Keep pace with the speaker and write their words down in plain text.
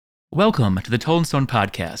Welcome to the Toll & Stone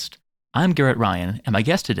podcast. I'm Garrett Ryan, and my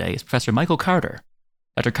guest today is Professor Michael Carter.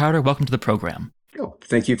 Dr. Carter, welcome to the program. Oh,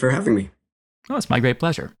 thank you for having me. Oh, it's my great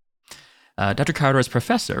pleasure. Dr. Carter is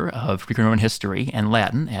professor of Greek and Roman history and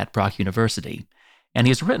Latin at Brock University, and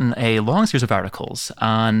he has written a long series of articles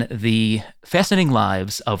on the fascinating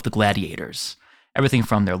lives of the gladiators, everything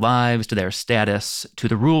from their lives to their status to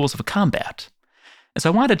the rules of combat. And so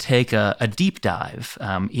I wanted to take a deep dive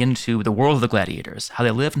into the world of the gladiators, how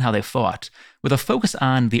they lived and how they fought, with a focus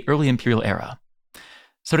on the early imperial era.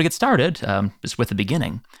 So to get started, just with the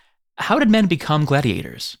beginning, how did men become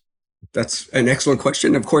gladiators? That's an excellent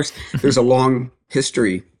question. Of course, there's a long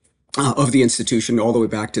history of the institution all the way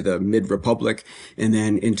back to the mid-Republic and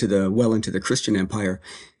then into the Christian Empire.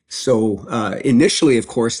 So initially, of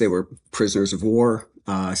course, they were prisoners of war,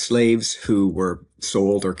 slaves who were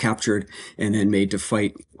sold or captured and then made to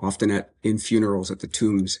fight, often in funerals at the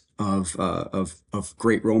tombs of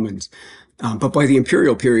great Romans. But by the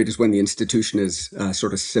imperial period is when the institution is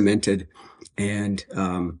sort of cemented and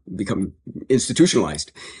become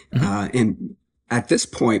institutionalized. And at this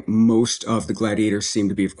point, most of the gladiators seem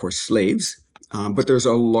to be, of course, slaves. But there's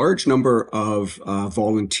a large number of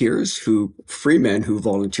volunteers, free men who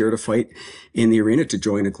volunteer to fight in the arena to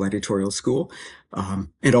join a gladiatorial school.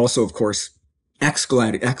 And also, of course,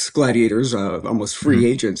 ex-gladiators, almost free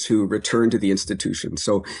agents who return to the institution.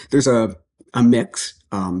 So there's a mix.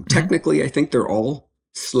 Technically, I think they're all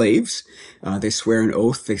slaves. They swear an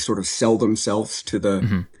oath. They sort of sell themselves to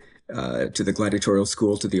the gladiatorial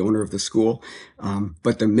school, to the owner of the school.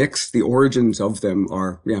 But the origins of them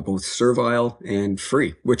are, both servile and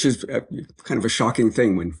free, which is kind of a shocking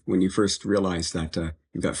thing when you first realize that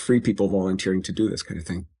you've got free people volunteering to do this kind of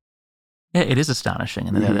thing. Yeah, it is astonishing.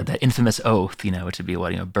 And that infamous oath, to be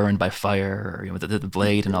burned by fire, or the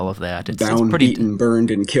blade and all of that. It's pretty beaten,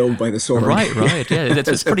 burned, and killed by the sword. Right. Yeah,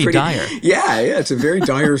 it's pretty dire. Yeah, it's a very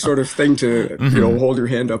dire sort of thing to hold your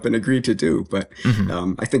hand up and agree to do. But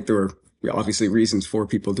I think there are obviously reasons for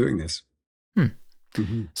people doing this.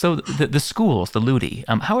 So the schools, the ludi,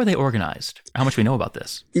 how are they organized? How much do we know about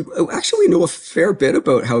this? Actually, we know a fair bit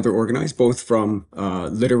about how they're organized, both from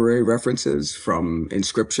literary references, from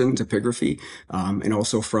inscriptions, epigraphy, and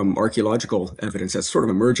also from archaeological evidence that's sort of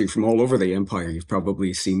emerging from all over the empire. You've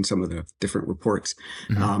probably seen some of the different reports.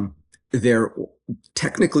 They're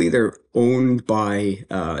owned by,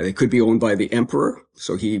 they could be owned by the emperor.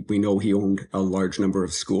 So we know he owned a large number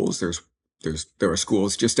of schools. There are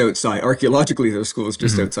schools just outside, archaeologically, there are schools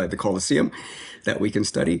just outside the Colosseum that we can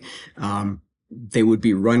study. They would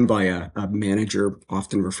be run by a manager,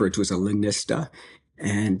 often referred to as a lanista.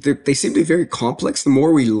 And they seem to be very complex. The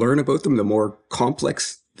more we learn about them, the more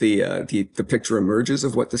complex the picture emerges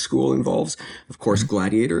of what the school involves. Of course,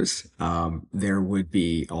 gladiators. There would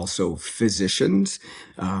be also physicians.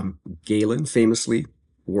 Galen famously,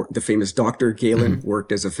 the famous Dr. Galen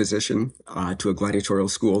worked as a physician to a gladiatorial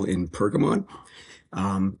school in Pergamon.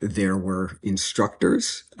 There were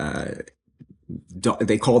instructors.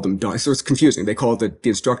 They called them, so it's confusing. They call the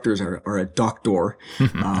instructors are a doctor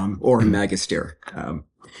or a magister.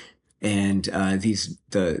 And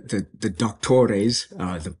the doctores,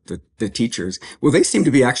 the teachers, well, they seem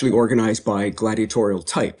to be actually organized by gladiatorial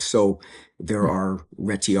type. So there are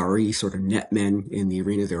retiari, sort of net men in the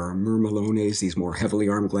arena. There are myrmilones, these more heavily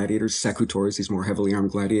armed gladiators, secutors, these more heavily armed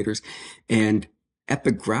gladiators. And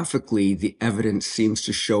epigraphically, the evidence seems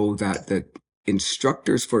to show that the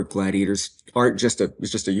instructors for gladiators aren't just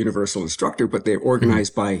a universal instructor, but they're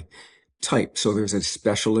organized by type. So there's a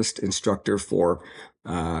specialist instructor for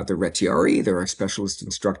the retiari. There are specialist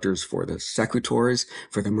instructors for the secutors,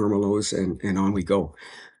 for the murmilos, and on we go.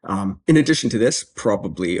 In addition to this,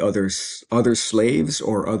 probably other slaves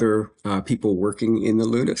or other people working in the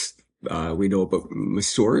ludus. We know about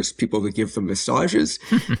masseurs, people that give them massages.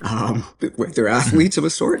 They're athletes of a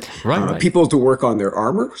sort. Right. People to work on their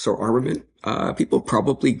armor, so armament. People,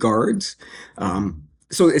 probably guards.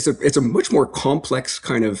 So it's a much more complex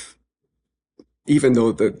kind of. Even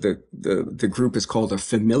though the group is called a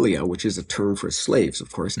familia, which is a term for slaves,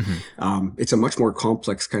 of course, it's a much more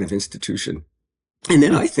complex kind of institution. And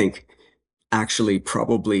then I think, actually,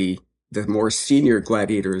 probably the more senior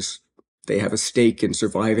gladiators, they have a stake in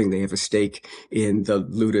surviving. They have a stake in the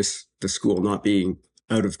ludus, the school not being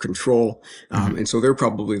out of control. And so they're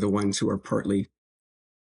probably the ones who are partly,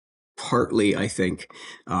 I think,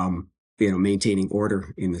 maintaining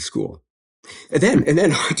order in the school. And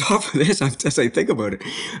then on top of this, as I think about it,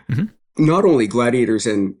 not only gladiators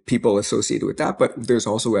and people associated with that, but there's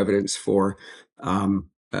also evidence for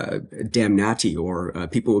damnati, or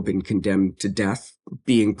people who have been condemned to death,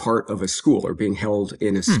 being part of a school or being held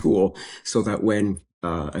in a school, so that when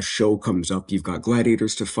a show comes up, you've got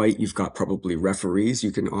gladiators to fight, you've got probably referees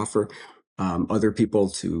you can offer, other people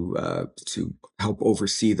to help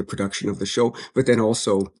oversee the production of the show, but then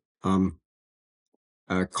also um,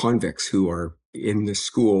 convicts who are in the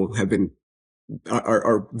school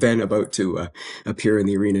are then about to appear in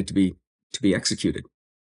the arena to be executed,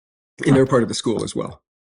 and Huh. they're part of the school as well.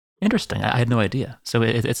 Interesting. I had no idea. So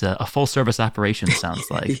it's a full service operation, sounds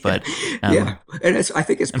like. Yeah, But yeah, and I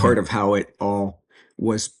think it's part mhm, of how it all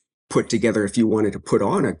was put together. If you wanted to put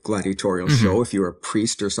on a gladiatorial show, mhm. if you're a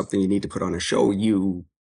priest or something, you need to put on a show. You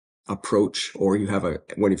approach, or you have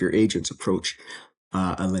one of your agents approach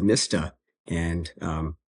a lanista and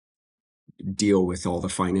deal with all the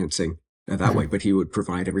financing that way. Mhm. But he would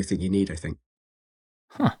provide everything you need, I think.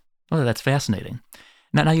 Huh. Well, that's fascinating.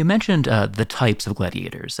 Now you mentioned the types of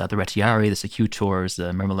gladiators, the retiari, the secutors,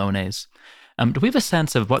 the mirmillones. Do we have a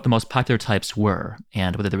sense of what the most popular types were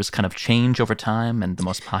and whether there was kind of change over time and the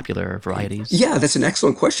most popular varieties? Yeah, that's an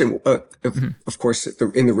excellent question. Hmm. Of course,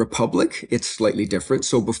 in the Republic, it's slightly different.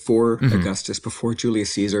 So before Hmm. Augustus, before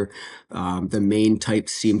Julius Caesar, the main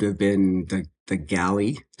types seem to have been the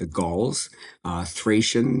Galli, the Gauls,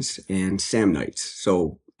 Thracians, and Samnites.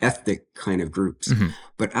 So ethnic kind of groups. Hmm.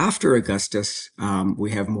 But after Augustus,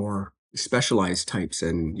 we have more specialized types.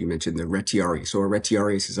 And you mentioned the Retiari. So a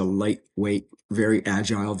Retiarius is a lightweight, very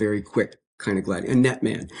agile, very quick kind of gladiator, a net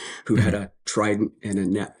man who had Hmm. a trident and a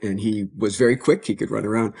net, and he was very quick. He could run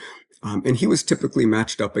around. And he was typically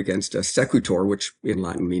matched up against a secutor, which in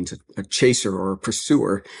Latin means a chaser or a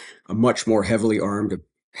pursuer, a much more heavily armed, a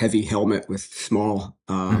heavy helmet with small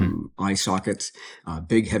Hmm. eye sockets,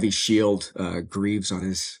 big heavy shield, greaves on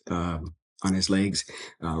his legs,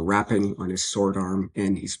 wrapping on his sword arm,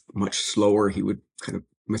 and he's much slower. He would kind of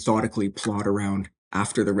methodically plod around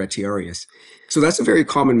after the Retiarius. So that's a very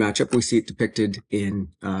common matchup. We see it depicted in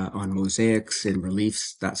on mosaics and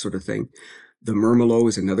reliefs, that sort of thing. The Murmillo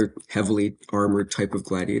is another heavily armored type of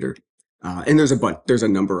gladiator, and there's a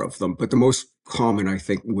number of them, but the most common, I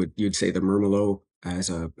think, you'd say the Murmillo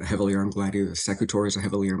as a heavily armed gladiator, the Secutor as a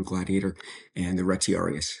heavily armed gladiator, and the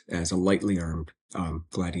Retiarius as a lightly armed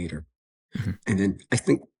gladiator. Hmm. And then I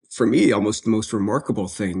think for me, almost the most remarkable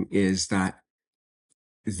thing is that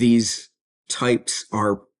these types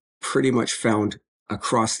are pretty much found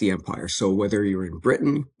across the empire. So whether you're in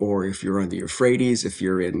Britain or if you're on the Euphrates, if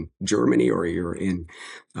you're in Germany or you're in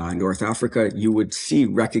North Africa, you would see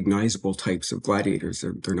recognizable types of gladiators.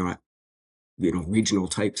 They're not, regional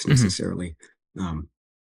types Hmm. necessarily. Um,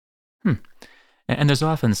 Hmm. And there's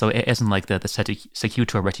often, so as in like the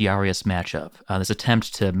secutor retiarius matchup, this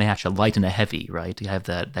attempt to match a light and a heavy, right? You have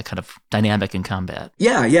that kind of dynamic in combat.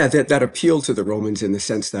 yeah, that appealed to the Romans in the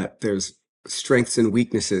sense that there's strengths and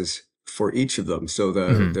weaknesses for each of them. So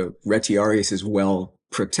Hmm. the Retiarius is well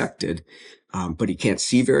protected, but he can't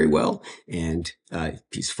see very well, and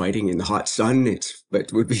he's fighting in the hot sun. But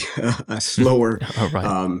it would be Oh,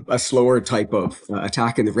 right. a slower type of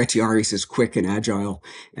attack, and the Retiarius is quick and agile,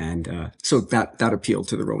 and so that appealed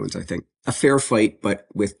to the Romans, I think. A fair fight, but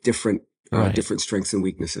with Right. different strengths and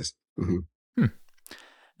weaknesses. Mm-hmm. Hmm.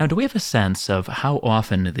 Now, do we have a sense of how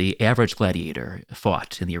often the average gladiator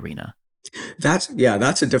fought in the arena? That's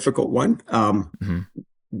a difficult one. Hmm.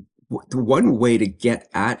 The one way to get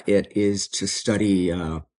at it is to study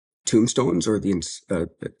tombstones or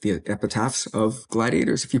the epitaphs of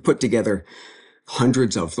gladiators. If you put together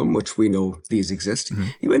hundreds of them, which we know these exist, Hmm.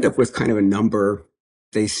 you end up with kind of a number.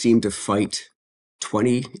 They seem to fight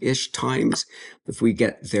 20-ish times. If we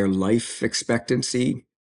get their life expectancy,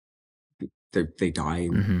 they die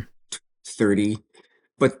in Hmm. 30,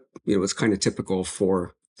 but it's kind of typical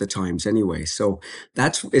for the times anyway. So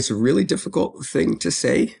it's a really difficult thing to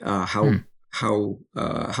say Hmm.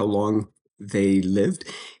 how long they lived.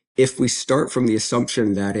 If we start from the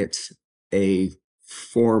assumption that it's a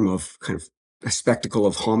form of kind of a spectacle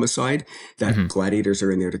of homicide, that Hmm. gladiators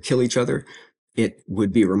are in there to kill each other, it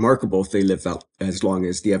would be remarkable if they lived that as long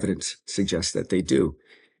as the evidence suggests that they do.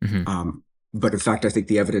 Hmm. Um, but in fact, I think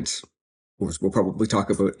the evidence, which we'll probably talk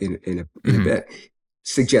about in a Hmm. bit,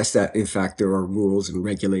 suggests that in fact there are rules and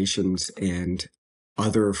regulations and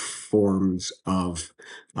other forms of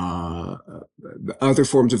uh, other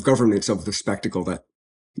forms of governance of the spectacle that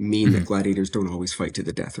mean that Hmm. gladiators don't always fight to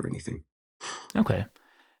the death or anything. Okay.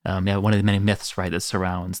 Yeah, one of the many myths, right, that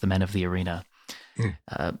surrounds the men of the arena. Yeah.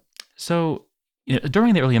 Uh, so,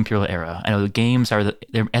 during the early imperial era, I know the games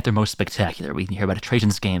they're at their most spectacular. We can hear about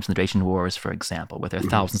Trajan's games and the Trajan Wars, for example, where there are Hmm.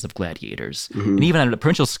 thousands of gladiators, and Hmm. even on a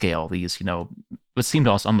provincial scale, these what seemed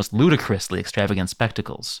almost ludicrously extravagant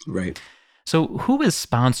spectacles. Right. So, who is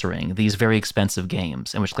sponsoring these very expensive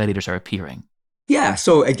games in which gladiators are appearing? Yeah.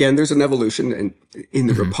 So again, there's an evolution, and in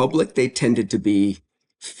the Hmm. Republic, they tended to be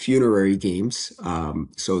funerary games.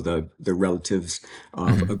 So the relatives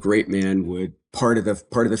of Hmm. a great man would part of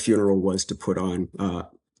the funeral was to put on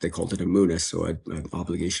they called it a munus, so an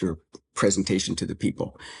obligation or presentation to the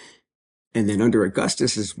people. And then under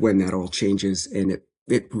Augustus is when that all changes, and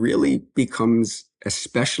it really becomes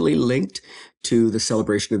especially linked to the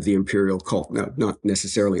celebration of the imperial cult. Now, not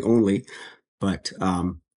necessarily only, but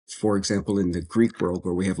for example, in the Greek world,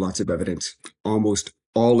 where we have lots of evidence, almost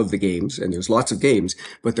all of the games, and there's lots of games,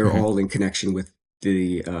 but they're Hmm. all in connection with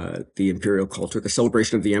the imperial culture, the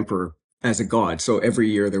celebration of the emperor as a god. So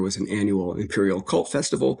every year there was an annual imperial cult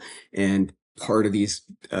festival, and part of the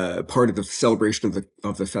celebration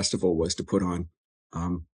of the festival was to put on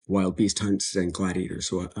wild beast hunts and gladiators,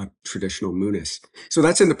 so a traditional munus. So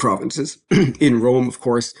that's in the provinces. In Rome, of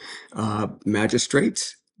course,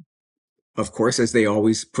 magistrates, of course, as they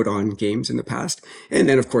always put on games in the past, and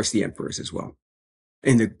then of course the emperors as well.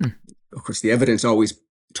 And of course, the evidence always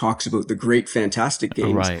talks about the great fantastic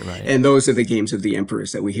games, Right, right. and those are the games of the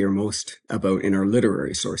emperors that we hear most about in our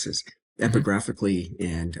literary sources. Hmm. Epigraphically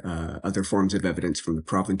and other forms of evidence from the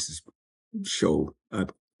provinces show a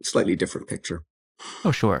slightly different picture.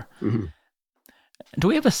 Oh, sure. Mhm. Do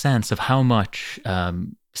we have a sense of how much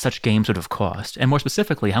such games would have cost, and more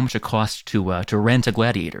specifically, how much it cost to rent a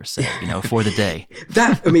gladiator, say, for the day?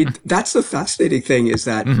 I mean, that's the fascinating thing is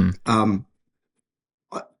that Hmm. um,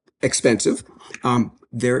 expensive.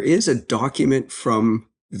 There is a document from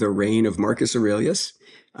the reign of Marcus Aurelius,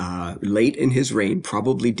 late in his reign,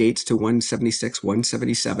 probably dates to 176,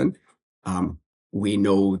 177. Um, we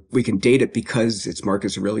know we can date it because it's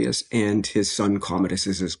Marcus Aurelius and his son Commodus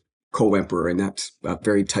is his co-emperor, and that's a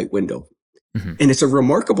very tight window. Hmm. And it's a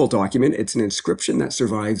remarkable document. It's an inscription that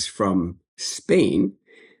survives from Spain,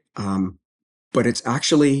 um, but it's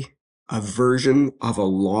actually a version of a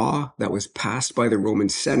law that was passed by the Roman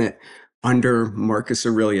Senate under Marcus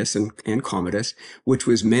Aurelius and Commodus, which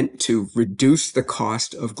was meant to reduce the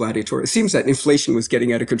cost of gladiatorial. It seems that inflation was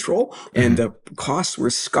getting out of control and Hmm. the costs were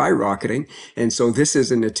skyrocketing. And so this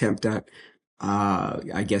is an attempt at,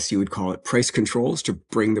 I guess you would call it price controls to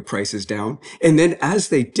bring the prices down. And then as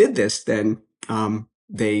they did this, then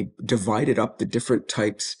they divided up the different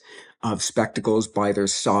types of spectacles by their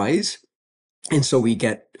size, and so we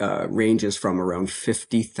get ranges from around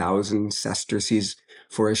 50,000 sesterces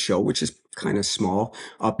for a show, which is kind of small,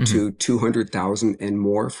 up Hmm. to 200,000 and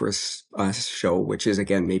more for a show, which is,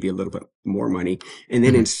 again, maybe a little bit more money. And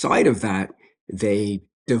then Hmm. inside of that, they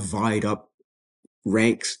divide up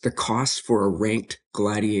ranks, the costs for a ranked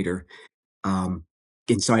gladiator um,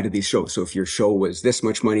 inside of these shows. So if your show was this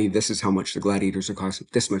much money, this is how much the gladiators are costing.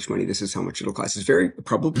 This much money, this is how much it'll cost. It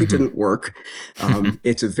probably Hmm. didn't work.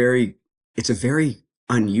 It's a very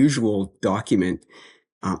unusual document.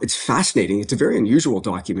 It's fascinating. It's a very unusual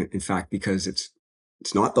document, in fact, because it's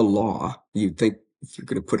not the law. You'd think if you're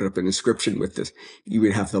going to put up an inscription with this, you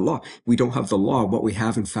would have the law. We don't have the law. What we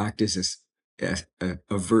have, in fact, is this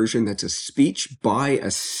a version that's a speech by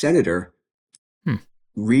a senator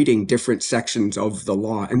reading different sections of the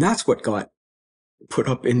law. And that's what got put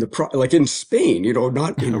up in like in Spain,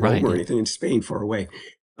 not in Rome Right. or Yeah. anything, in Spain, far away.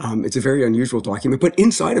 It's a very unusual document, but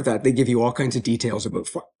inside of that, they give you all kinds of details about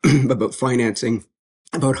about financing,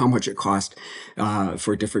 about how much it cost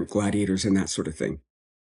for different gladiators and that sort of thing.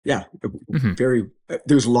 Yeah, Hmm.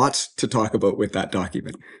 there's lots to talk about with that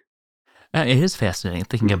document. It is fascinating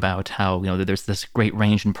thinking Mhm. about how there's this great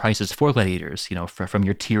range in prices for gladiators. From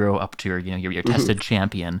your Tiro up to your Mhm. tested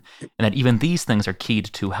champion, and that even these things are keyed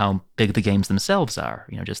to how big the games themselves are.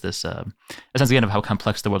 Just this a sense again of how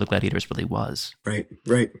complex the world of gladiators really was. Right,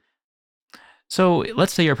 right. So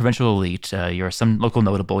let's say you're a provincial elite, you're some local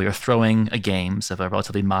notable, you're throwing a games of a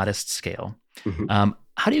relatively modest scale. Mhm.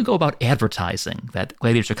 How do you go about advertising that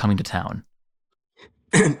gladiators are coming to town?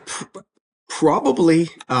 Probably,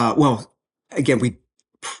 well, again,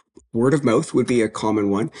 word of mouth would be a common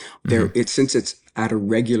one. Hmm. Since it's at a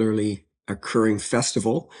regularly occurring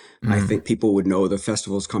festival, I Hmm. think people would know the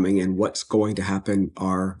festival's coming and what's going to happen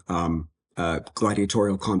are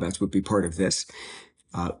gladiatorial combats would be part of this.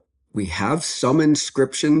 Uh, we have some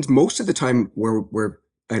inscriptions. Most of the time, where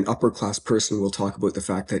an upper class person will talk about the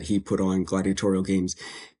fact that he put on gladiatorial games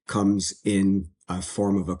comes in a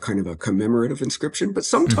form of a kind of a commemorative inscription. But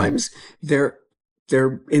Hmm. sometimes they're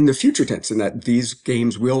they're in the future tense, and that these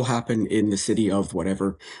games will happen in the city of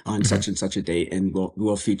whatever on Hmm. such and such a date, and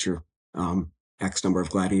will feature X number of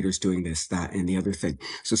gladiators doing this, that, and the other thing.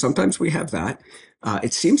 So sometimes we have that.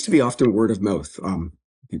 It seems to be often word of mouth.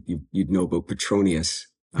 You'd know about Petronius,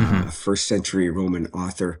 Hmm. first century Roman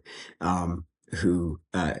author, who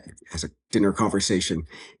has a dinner conversation.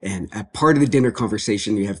 And at part of the dinner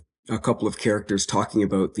conversation, you have a couple of characters talking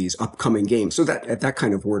about these upcoming games. So that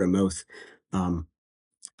kind of word of mouth um,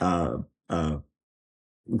 uh, uh,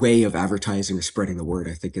 way of advertising or spreading the word,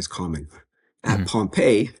 I think, is common. At Hmm.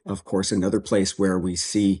 Pompeii, of course, another place where we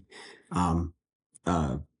see um,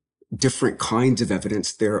 uh, different kinds of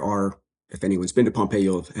evidence. There are, if anyone's been to Pompeii,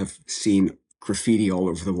 you'll have seen graffiti all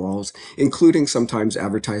over the walls, including sometimes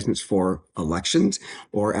advertisements for elections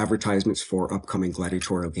or advertisements for upcoming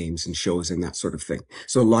gladiatorial games and shows and that sort of thing.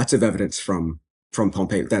 So lots of evidence from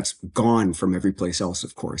Pompeii. That's gone from every place else,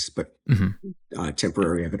 of course, but Hmm.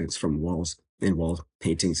 temporary evidence from walls and wall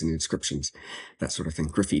paintings and inscriptions, that sort of thing,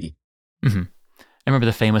 graffiti. Hmm. I remember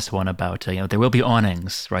the famous one about, there will be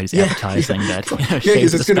awnings, right? He's Yeah, advertising yeah, that, yeah. Because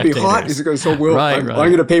shades the it's going to be hot. spectators. So Right, I'm right.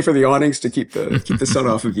 going to pay for the awnings to keep the sun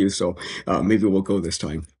off of you. So maybe we'll go this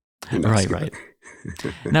time and not Right, skip right.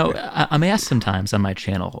 it. Now, I'm asked sometimes on my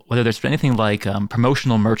channel whether there's been anything like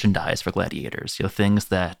promotional merchandise for gladiators, things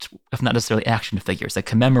that, if not necessarily action figures, that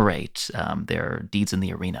commemorate their deeds in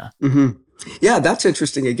the arena. Mm-hmm. Yeah, that's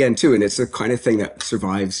interesting again too, and it's the kind of thing that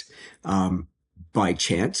survives um, by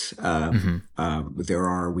chance. Hmm. There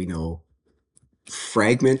are, we know,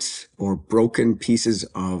 fragments or broken pieces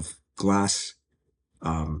of glass,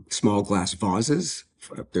 small glass vases.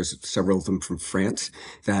 There's several of them from France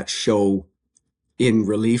that show in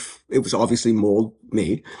relief. It was obviously mold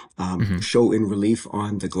made, Hmm. show in relief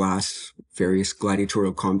on the glass various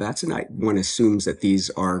gladiatorial combats. And one assumes that these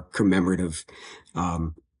are commemorative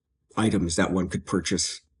um, items that one could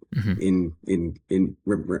purchase Hmm.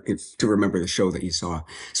 to remember the show that you saw.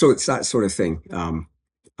 So it's that sort of thing. Um,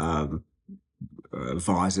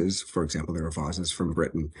 Vases, for example, there are vases from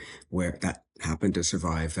Britain where that happened to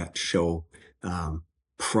survive that show um,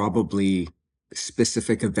 probably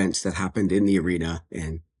specific events that happened in the arena,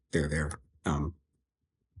 and they're there um,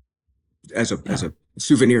 as Yeah, a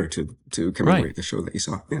souvenir to right. commemorate the show that you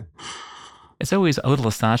saw. Yeah. It's always a little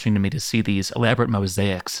astonishing to me to see these elaborate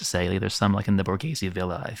mosaics, say, there's some like in the Borghese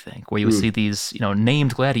Villa, I think, where you would see Mm. these,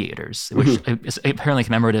 named gladiators, which Hmm. is apparently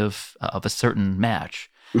commemorative of a certain match.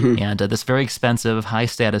 Hmm. And this very expensive, high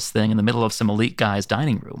status thing in the middle of some elite guy's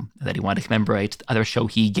dining room that he wanted to commemorate either a show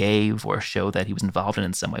he gave or a show that he was involved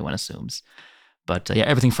in some way, one assumes. But yeah,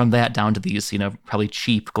 everything from that down to these, probably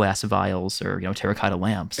cheap glass vials or, terracotta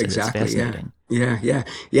lamps. It's Exactly. Yeah. fascinating. Yeah. Yeah.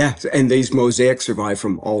 Yeah. And these mosaics survive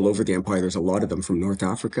from all over the empire. There's a lot of them from North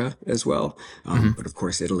Africa as well. Hmm. But of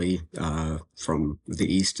course, Italy, from the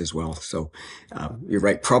East as well. So, you're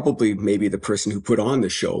right. Probably maybe the person who put on the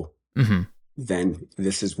show, Hmm. then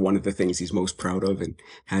this is one of the things he's most proud of and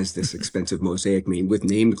has this expensive mosaic made with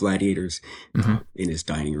named gladiators, Hmm. in his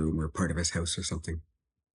dining room or part of his house or something.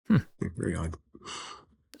 Hmm. Very odd.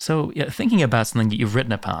 So, yeah, thinking about something that you've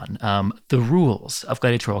written upon, the rules of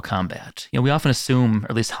gladiatorial combat. We often assume, or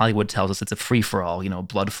at least Hollywood tells us, it's a free for all.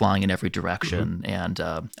 Blood flying in every Mhm. direction and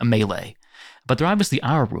a melee. But there obviously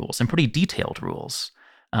are rules and pretty detailed rules.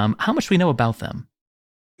 How much do we know about them?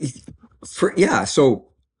 Yeah, so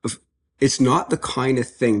it's not the kind of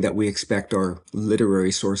thing that we expect our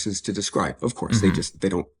literary sources to describe. Of course, Hmm. they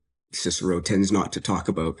don't. Cicero tends not to talk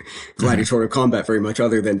about Hmm. gladiatorial combat very much,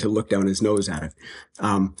 other than to look down his nose at it.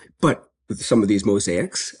 But some of these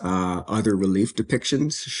mosaics, other relief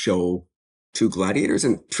depictions show two gladiators,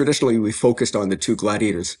 and traditionally we focused on the two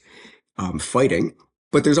gladiators fighting.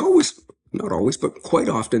 But there's always, not always, but quite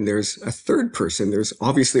often, there's a third person. There's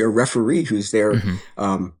obviously a referee who's there Hmm.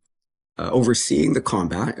 um, overseeing the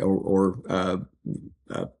combat or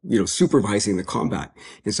supervising the combat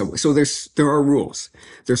in some way. So there are rules.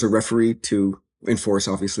 There's a referee to enforce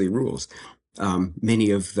obviously rules.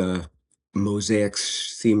 Many of the mosaics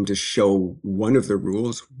seem to show one of the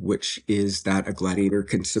rules, which is that a gladiator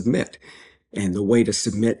can submit, and the way to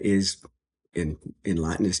submit is in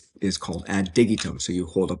Latin is called ad digitum. So you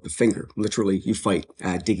hold up the finger. Literally, you fight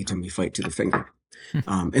ad digitum. You fight to the finger.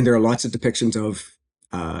 And there are lots of depictions of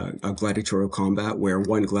a gladiatorial combat where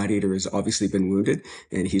one gladiator has obviously been wounded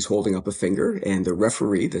and he's holding up a finger, and the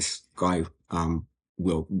referee, this guy,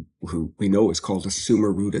 will who we know is called a summa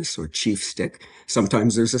rudis or chief stick.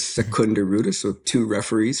 Sometimes there's a secunda rudis, so two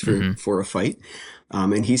referees Hmm. for a fight,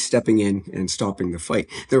 and he's stepping in and stopping the fight.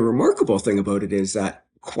 The remarkable thing about it is that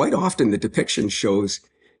quite often the depiction shows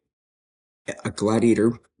a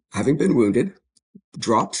gladiator having been wounded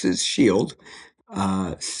drops his shield,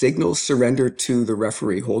 signals surrender to the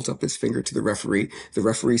referee, holds up his finger to the referee. The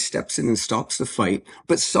referee steps in and stops the fight.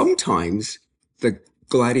 But sometimes the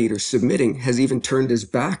gladiator submitting has even turned his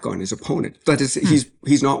back on his opponent. That is, Hmm.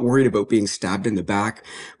 he's not worried about being stabbed in the back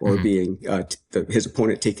or Hmm. being his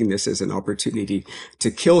opponent taking this as an opportunity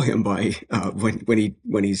to kill him by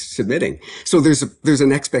when he's submitting. So there's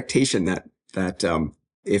an expectation that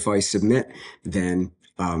if I submit, then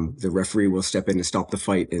the referee will step in and stop the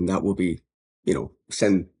fight, and that will be,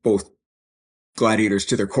 send both gladiators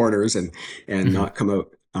to their corners and Hmm. not come out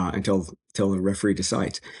until the referee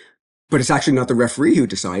decides. But it's actually not the referee who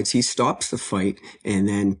decides. He stops the fight, and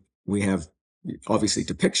then we have obviously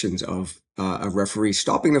depictions of a referee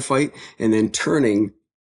stopping the fight and then turning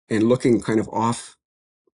and looking kind of off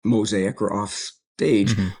mosaic or off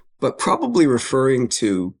stage, Hmm. but probably referring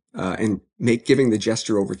to and giving the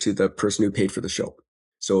gesture over to the person who paid for the show.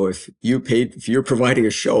 So if you're providing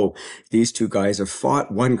a show, these two guys have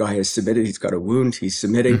fought. One guy has submitted. He's got a wound. He's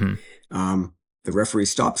submitting. Hmm. Um, the referee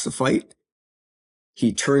stops the fight.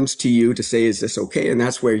 He turns to you to say, is this okay? And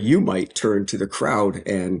that's where you might turn to the crowd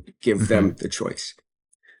and give Hmm. them the choice.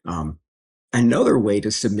 Um, Another way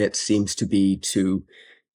to submit seems to be to,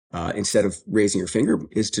 instead of raising your finger,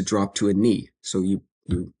 is to drop to a knee. So you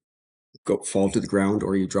fall to the ground,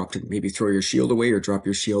 or you drop to maybe throw your shield away or drop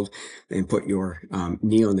your shield and put your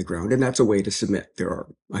knee on the ground. And that's a way to submit. There are,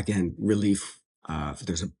 again, relief.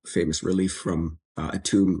 There's a famous relief from a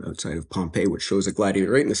tomb outside of Pompeii, which shows a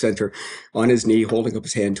gladiator right in the center on his knee, holding up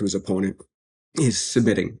his hand to his opponent, is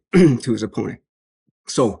submitting to his opponent.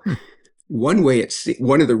 So Hmm.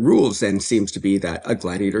 one of the rules then seems to be that a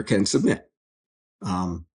gladiator can submit.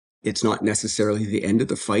 Um, it's not necessarily the end of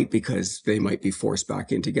the fight because they might be forced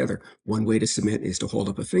back in together. One way to submit is to hold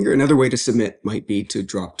up a finger. Another way to submit might be to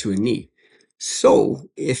drop to a knee. So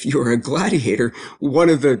if you're a gladiator, one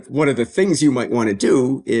of the things you might want to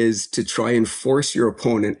do is to try and force your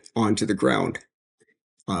opponent onto the ground.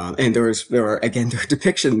 And there are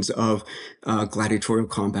depictions of gladiatorial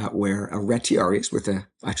combat where a retiarius with a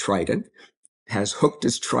trident has hooked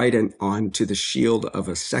his trident onto the shield of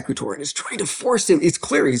a secutor and is trying to force him. It's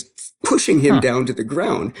clear he's pushing him Huh. down to the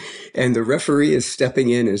ground, and the referee is stepping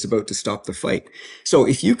in and is about to stop the fight. So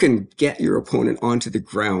if you can get your opponent onto the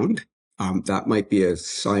ground, that might be a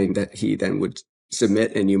sign that he then would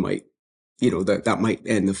submit, and you might, that might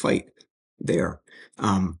end the fight there.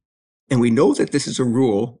 Um, and we know that this is a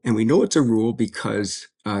rule, and we know it's a rule because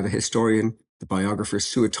the biographer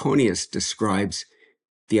Suetonius describes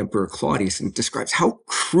the Emperor Claudius and describes how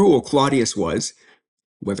cruel Claudius was,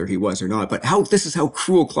 whether he was or not, but this is how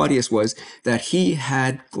cruel Claudius was, that he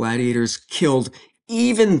had gladiators killed,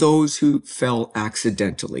 even those who fell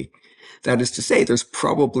accidentally. That is to say, there's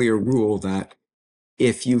probably a rule that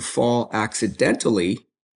if you fall accidentally,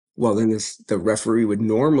 well, then the referee would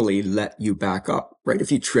normally let you back up, right?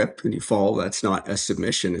 If you trip and you fall, that's not a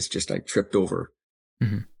submission. It's just I tripped over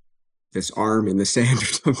Hmm. this arm in the sand or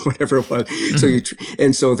something, whatever it was. Hmm.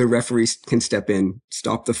 And so the referee can step in,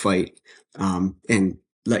 stop the fight, and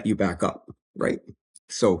let you back up, right?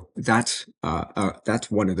 So that's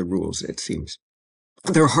one of the rules, it seems.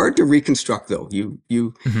 They're hard to reconstruct, though.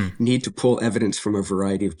 You Hmm. need to pull evidence from a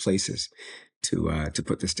variety of places to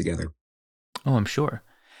put this together. Oh, I'm sure.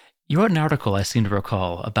 You wrote an article, I seem to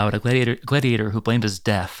recall, about a gladiator who blamed his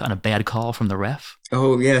death on a bad call from the ref.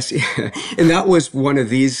 Oh yes, yeah. And that was one of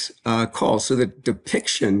these calls. So the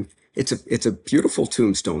depiction, it's a beautiful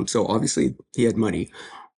tombstone. So obviously he had money.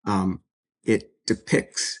 Um, it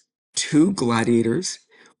depicts two gladiators.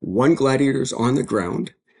 One gladiator's on the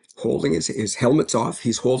ground, holding his helmet's off.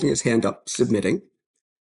 He's holding his hand up, submitting.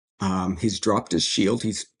 He's dropped his shield.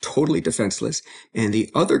 He's totally defenseless. And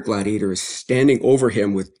the other gladiator is standing over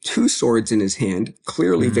him with two swords in his hand,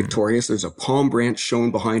 clearly Mm. victorious. There's a palm branch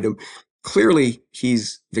shown behind him. Clearly,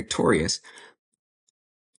 he's victorious.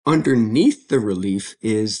 Underneath the relief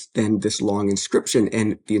is then this long inscription,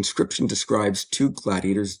 and the inscription describes two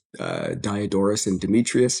gladiators, Diodorus and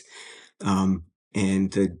Demetrius.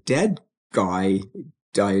 And the dead guy,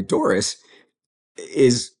 Diodorus,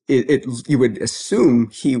 you would assume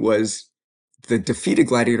he was the defeated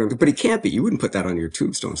gladiator, but he can't be. You wouldn't put that on your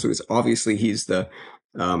tombstone. So it's obviously he's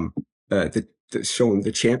um, shown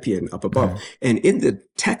the champion up above. Mm. And in the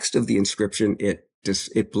text of the inscription,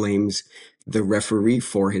 it blames the referee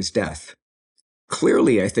for his death.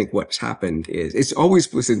 Clearly, I think what's happened is it's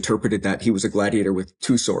always was interpreted that he was a gladiator with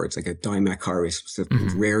two swords, like a Dimacharius, a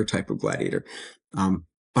Hmm. rare type of gladiator. Um,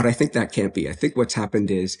 but I think that can't be. I think what's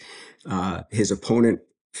happened is his opponent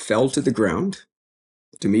fell to the ground.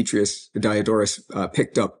 Diodorus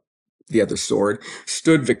picked up the other sword,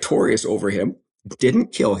 stood victorious over him,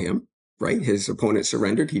 didn't kill him, right? His opponent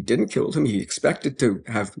surrendered. He didn't kill him. He expected to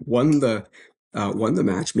have won won the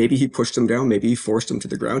match. Maybe he pushed him down. Maybe he forced him to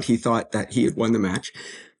the ground. He thought that he had won the match.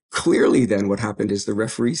 Clearly, then what happened is the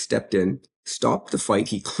referee stepped in, stopped the fight.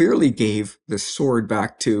 He clearly gave the sword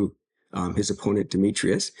back to his opponent,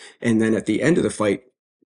 Demetrius. And then at the end of the fight,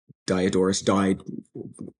 Diodorus died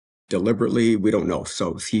deliberately. We don't know.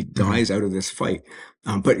 So he dies out of this fight.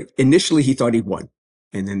 But initially he thought he'd won.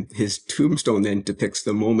 And then his tombstone then depicts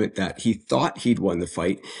the moment that he thought he'd won the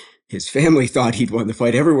fight. His family thought he'd won the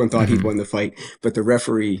fight. Everyone thought he'd won the fight. But the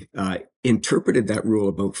referee interpreted that rule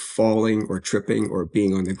about falling or tripping or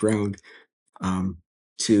being on the ground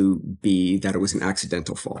to be that it was an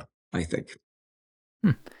accidental fall, I think.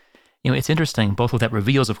 It's interesting, both what that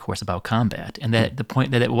reveals, of course, about combat, and that the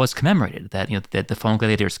point that it was commemorated, that that the fallen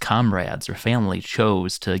gladiators' comrades or family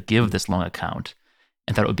chose to give this long account,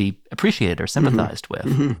 and thought it would be appreciated or sympathized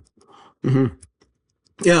with.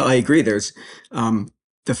 Yeah, I agree. There's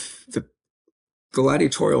the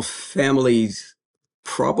gladiatorial families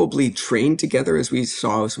probably trained together, as we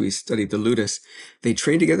saw as we studied the ludus. They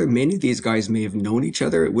trained together. Many of these guys may have known each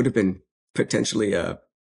other. It would have been potentially a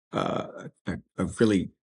really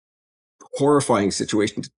horrifying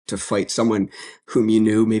situation to fight someone whom you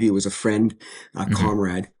knew. Maybe it was a friend, a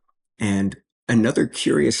comrade. And another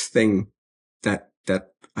curious thing that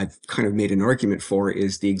I've kind of made an argument for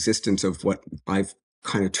is the existence of what I've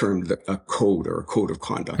kind of termed a code or a code of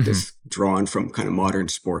conduct is drawn from kind of modern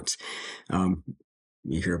sports.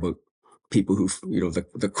 You hear about people who,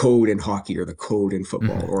 the code in hockey or the code in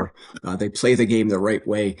football, or they play the game the right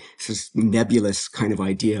way. It's this nebulous kind of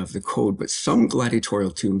idea of the code. But some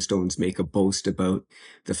gladiatorial tombstones make a boast about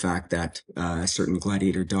the fact that a certain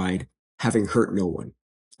gladiator died having hurt no one,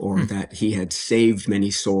 or that he had saved many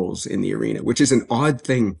souls in the arena, which is an odd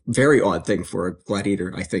thing, very odd thing for a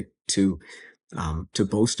gladiator, I think, to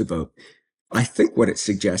boast about. I think what it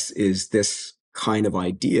suggests is this kind of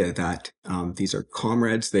idea that these are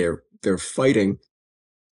comrades. They're fighting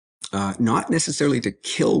not necessarily to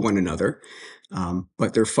kill one another,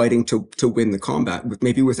 but they're fighting to win the combat,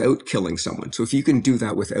 maybe without killing someone. So if you can do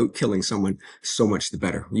that without killing someone, so much the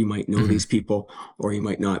better. You might know these people, or you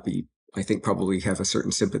might not be. I think probably have a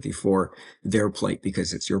certain sympathy for their plight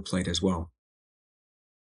because it's your plight as well.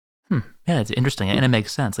 Yeah, it's interesting, and it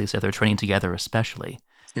makes sense. Like you said, they're training together, especially.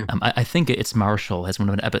 Yeah. I think it's Martial has one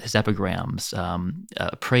of his epigrams,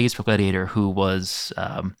 praise for gladiator who was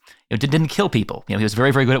didn't kill people. He was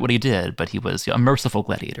very, very good at what he did, but he was a merciful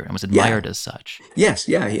gladiator and was admired as such. Yes,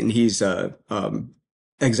 yeah, and he's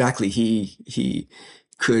exactly. He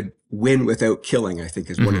could win without killing, I think,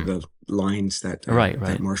 is one of the lines that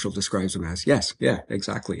that Martial describes him as. Yes, yeah,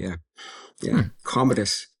 exactly, yeah.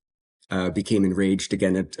 Commodus became enraged.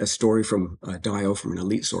 Again, a story from Dio, from an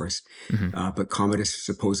elite source. But Commodus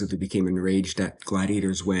supposedly became enraged at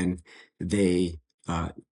gladiators when they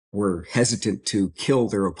were hesitant to kill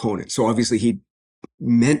their opponent. So obviously he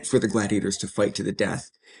meant for the gladiators to fight to the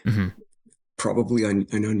death. Probably an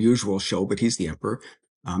unusual show, but he's the emperor.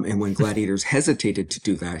 And when gladiators hesitated to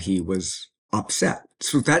do that, he was upset.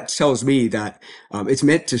 So that tells me that it's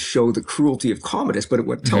meant to show the cruelty of Commodus, but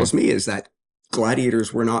what it tells me is that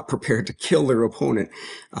gladiators were not prepared to kill their opponent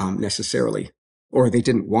necessarily, or they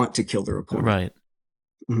didn't want to kill their opponent. Right.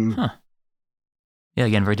 Yeah,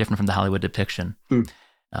 again, very different from the Hollywood depiction.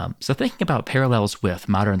 So thinking about parallels with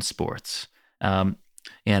modern sports, and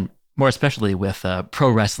more especially with pro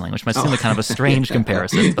wrestling, which might seem like kind of a strange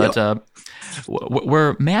comparison, but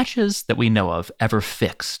were matches that we know of ever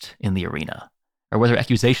fixed in the arena? Or were there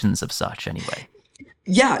accusations of such anyway?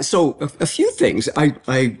 Yeah, so a few things.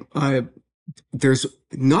 There's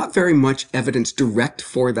not very much evidence direct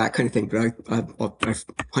for that kind of thing, but I've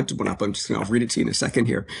hunted one up. I'll read it to you in a second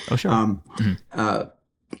here. Oh, sure.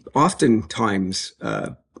 Oftentimes,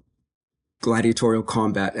 gladiatorial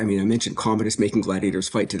combat, I mentioned Commodus making gladiators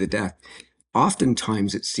fight to the death.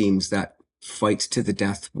 Oftentimes it seems that fights to the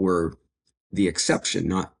death were the exception,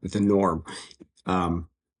 not the norm.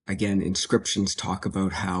 Again, inscriptions talk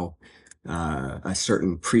about how a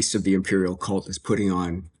certain priest of the imperial cult is putting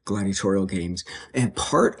on gladiatorial games. And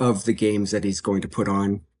part of the games that he's going to put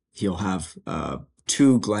on, he'll have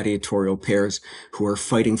two gladiatorial pairs who are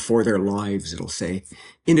fighting for their lives, it'll say,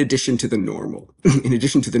 in addition to the normal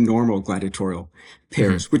gladiatorial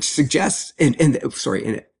pairs, which suggests,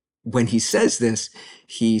 when he says this,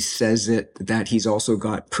 he says it that he's also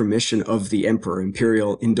got permission of the emperor,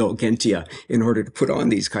 imperial indulgentia, in order to put on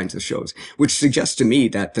these kinds of shows, which suggests to me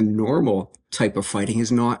that the normal type of fighting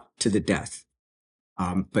is not to the death.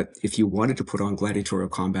 But if you wanted to put on gladiatorial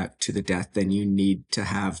combat to the death, then you need to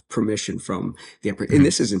have permission from the emperor. And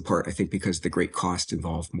this is in part, I think, because the great cost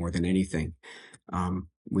involved more than anything.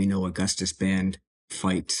 We know Augustus banned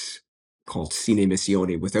fights called sine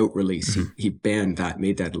missione, without release. Hmm. He banned that,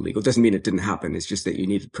 made that illegal. Doesn't mean it didn't happen. It's just that you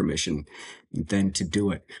needed permission then to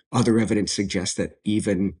do it. Other evidence suggests that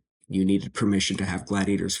even you needed permission to have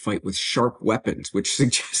gladiators fight with sharp weapons, which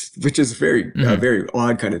is very, Hmm. very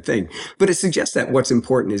odd kind of thing. But it suggests that what's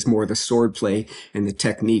important is more the sword play and the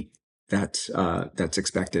technique that's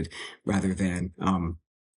expected rather than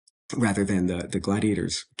the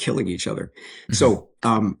gladiators killing each other. Hmm. So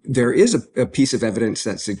there is a piece of evidence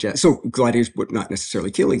that suggests, so gladiators would not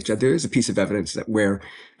necessarily kill each other. There is a piece of evidence that where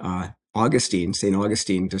St.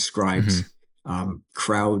 Augustine Hmm. describes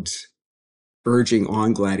crowds urging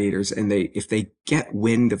on gladiators, and if they get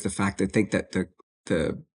wind of the fact they think that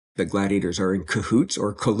the the gladiators are in cahoots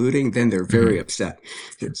or colluding, then they're very Hmm. upset.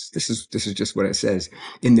 This is just what it says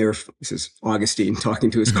this is Augustine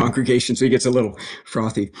talking to his Hmm. congregation, so he gets a little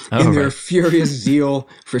frothy. Oh, In their right. furious zeal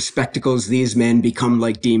for spectacles, these men become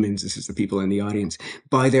like demons. This is the people in the audience.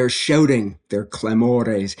 By their shouting, their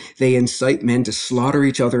clamores, they incite men to slaughter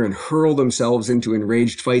each other and hurl themselves into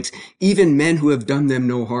enraged fights, even men who have done them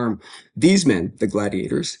no harm. These men, the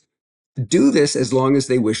gladiators, do this as long as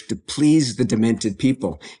they wish to please the demented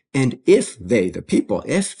people. And if they, the people,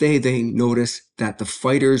 if they notice that the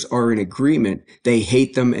fighters are in agreement, they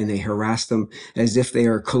hate them and they harass them as if they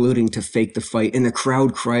are colluding to fake the fight. And the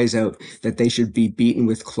crowd cries out that they should be beaten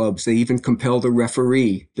with clubs. They even compel the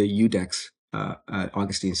referee, the Iudex,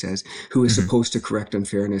 Augustine says, who is Hmm. supposed to correct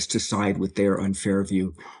unfairness, to side with their unfair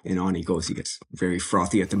view. And on he goes. He gets very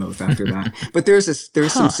frothy at the mouth after that. But there's some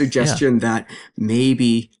Huh. Yeah. suggestion that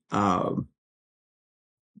maybe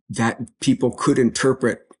that people could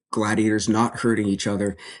interpret gladiators not hurting each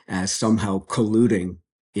other as somehow colluding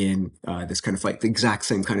in this kind of fight. The exact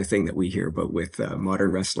same kind of thing that we hear about with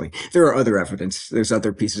modern wrestling. There are other evidence. There's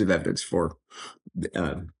other pieces of evidence for,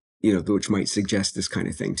 uh, which might suggest this kind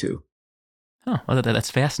of thing too. Oh, well,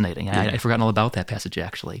 that's fascinating. Yeah. I'd forgotten all about that passage,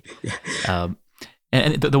 actually. Yeah. Um,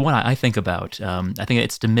 and the one I think about, I think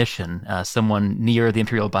it's Domitian. Someone near the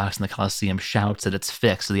imperial box in the Colosseum shouts that it's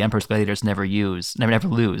fixed, so the emperor's gladiators never lose.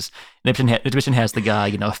 Domitian has the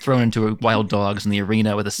guy, thrown into wild dogs in the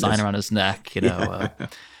arena with a sign That's around his neck. yeah.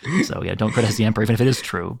 So yeah, don't criticize the emperor, even if it is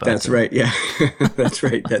true. But That's right. Yeah. That's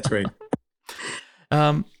right. That's right.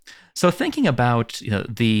 Um, so thinking about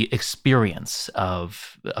the experience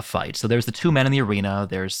of a fight, so there's the two men in the arena.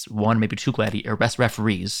 There's one, maybe two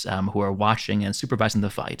referees who are watching and supervising the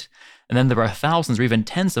fight, and then there are thousands or even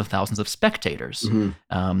tens of thousands of spectators, Hmm.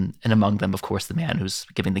 and among them, of course, the man who's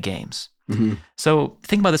giving the games. Hmm. So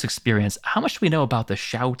think about this experience. How much do we know about the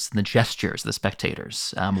shouts and the gestures of the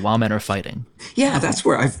spectators while men are fighting? Yeah, that's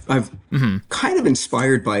where I've Hmm. kind of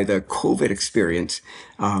inspired by the COVID experience.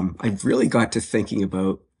 I've really got to thinking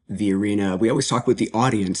about the arena. We always talk about the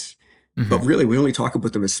audience, but Hmm. really we only talk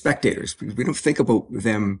about them as spectators. We don't think about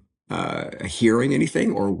them hearing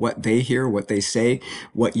anything or what they hear, what they say,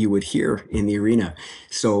 what you would hear in the arena.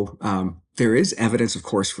 So there is evidence, of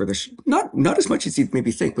course, for the not as much as you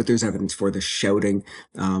maybe think, but there's evidence for the shouting,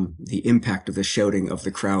 the impact of the shouting of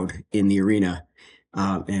the crowd in the arena,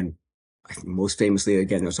 and I think most famously,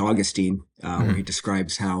 again, there's Augustine, where Hmm. he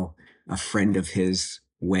describes how a friend of his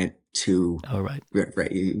went to, Oh, right.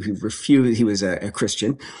 right, he refused, he was a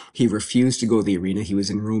Christian. He refused to go to the arena. He was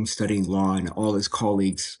in Rome studying law, and all his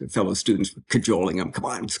colleagues, fellow students, were cajoling him. Come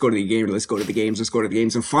on, let's go to the game. Let's go to the games. Let's go to the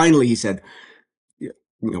games. And finally he said,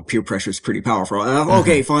 peer pressure is pretty powerful.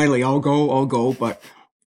 Okay, Hmm. finally, I'll go, but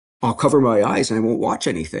I'll cover my eyes and I won't watch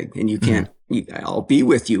anything. And you Hmm. can't, I'll be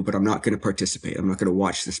with you, but I'm not going to participate. I'm not going to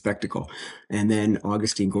watch the spectacle. And then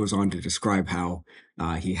Augustine goes on to describe how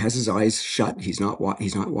he has his eyes shut. He's not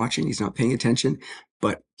watching. He's not paying attention.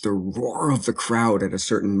 But the roar of the crowd at a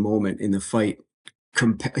certain moment in the fight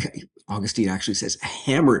Augustine actually says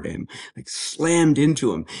hammered him, like slammed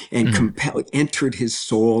into him and Hmm. entered his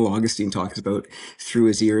soul. Augustine talks about through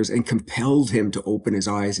his ears and compelled him to open his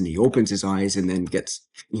eyes, and he opens his eyes and then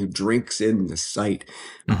drinks in the sight.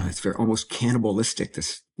 Hmm. It's very almost cannibalistic,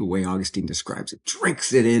 the way Augustine describes it.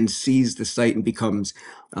 Drinks it in, sees the sight, and becomes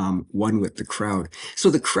one with the crowd. So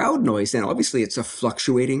the crowd noise, and obviously it's a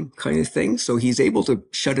fluctuating kind of thing. So he's able to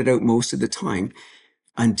shut it out most of the time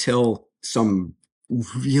until some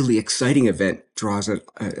really exciting event draws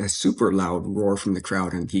a super loud roar from the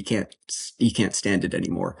crowd, and he can't stand it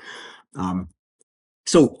anymore. Um,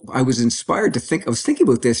 so I was inspired to think. I was thinking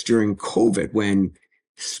about this during COVID when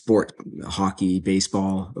sport, hockey,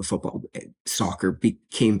 baseball, football, soccer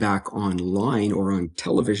came back online or on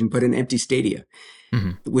television, but in empty stadia,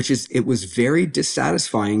 Hmm. it was very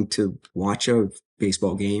dissatisfying to watch a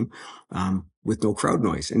baseball game with no crowd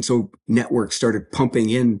noise. And so networks started pumping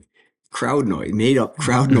in crowd noise, made up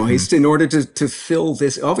crowd Hmm. noise in order to fill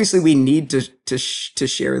this. Obviously, we need to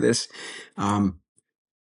share this,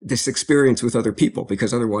 this experience with other people,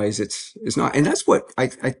 because otherwise it's not. And that's what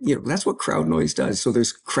that's what crowd noise does. So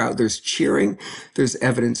there's cheering, there's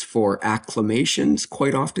evidence for acclamations.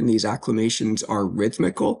 Quite often these acclamations are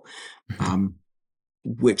rhythmical, Hmm. um,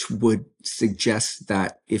 which would suggest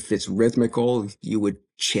that if it's rhythmical, you would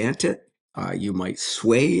chant it. You might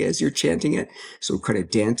sway as you're chanting it, so kind of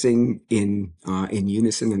dancing in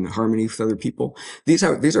unison and harmony with other people. These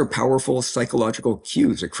are powerful psychological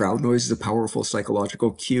cues. A crowd noise is a powerful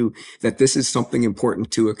psychological cue that this is something important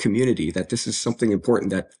to a community. That this is something important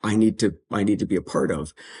that I need to be a part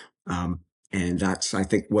of. Um, and that's, I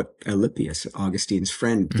think, what Alypius, Augustine's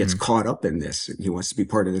friend, gets Hmm. caught up in this. He wants to be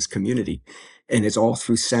part of this community. And it's all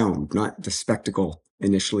through sound, not the spectacle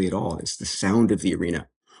initially at all. It's the sound of the arena.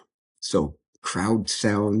 So crowd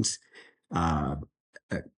sounds, uh,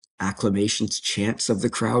 uh, acclamations, chants of the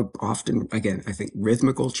crowd, often, again, I think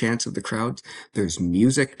rhythmical chants of the crowds. There's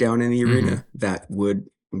music down in the Hmm. arena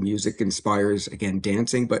music inspires, again,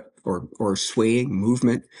 dancing, or swaying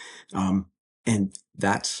movement. Um, and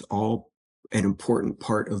that's all an important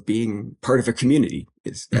part of being part of a community.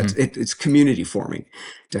 Hmm. It's community forming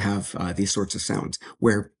to have these sorts of sounds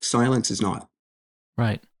where silence is not.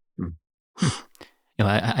 Right. Mm. Hmm.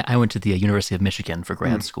 I went to the University of Michigan for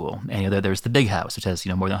grad Mm. school, and there's the big house, which has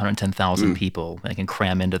more than 110,000 Mm. people that can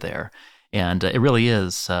cram into there, and it really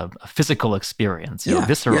is a physical experience, Yeah, yeah.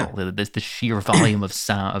 visceral. The sheer volume of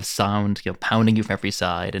sound, pounding you from every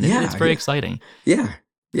side, and it's Yeah, very yeah. exciting. Yeah,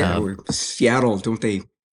 yeah. Uh, Or Seattle, don't they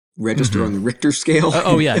register hmm. on the Richter scale?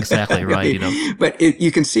 Oh, yeah, exactly right. But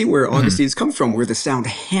you can see where Hmm. Augustine's come from, where the sound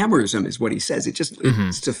hammers him, is what he says. Hmm.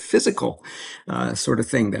 It's a physical sort of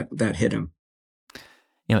thing that hit him.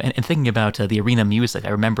 And thinking about the arena music, I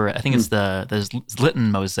remember, I think it's Mm. the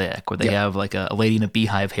Zlitten mosaic where they Yep. have like a lady in a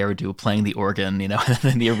beehive hairdo playing the organ, in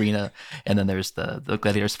the arena, and then there's the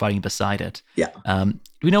gladiators fighting beside it. Yeah. Do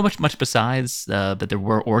we know much besides that there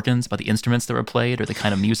were organs, about the instruments that were played, or the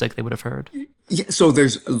kind of music they would have heard? Yeah, so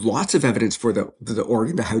there's lots of evidence for the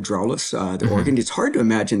organ, the hydraulis, the Hmm. organ. It's hard to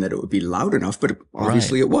imagine that it would be loud enough, but Right.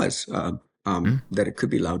 obviously it was. Mm. That it could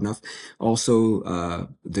be loud enough. Also,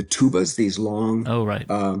 the tubas, these long Oh, right.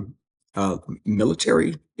 um,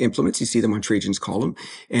 military implements, you see them on Trajan's column,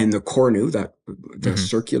 and the cornu, that the Hmm.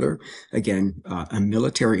 circular, again, a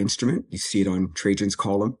military instrument. You see it on Trajan's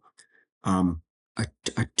column. Um,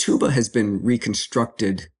 a tuba has been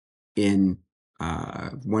reconstructed in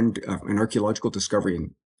an archaeological discovery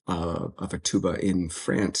of a tuba in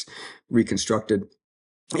France, reconstructed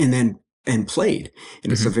and played,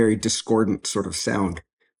 and it's a Hmm. very discordant sort of sound.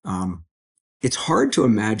 Um, it's hard to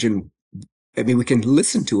imagine. I mean, we can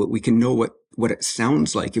listen to it. We can know what it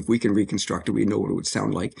sounds like. If we can reconstruct it, we know what it would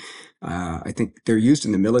sound like. I think they're used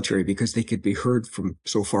in the military because they could be heard from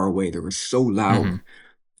so far away. They were so loud.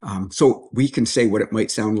 Hmm. So we can say what it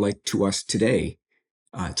might sound like to us today.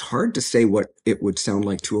 It's hard to say what it would sound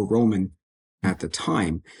like to a Roman at the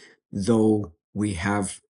time, though we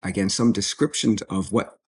have, again, some descriptions of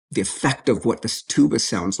what the effect of what this tuba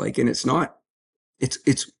sounds like. And it's not,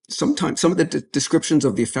 it's sometimes some of the descriptions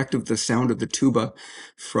of the effect of the sound of the tuba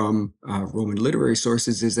from Roman literary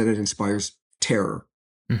sources is that it inspires terror,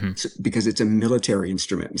 Hmm. because it's a military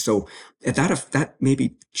instrument. So that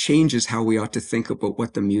maybe changes how we ought to think about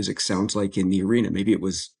what the music sounds like in the arena. Maybe it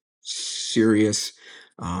was serious,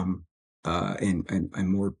 um, and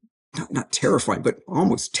more, not terrifying, but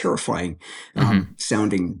almost terrifying, Hmm.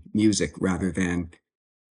 sounding music, rather than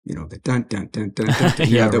the dun dun dun dun dun,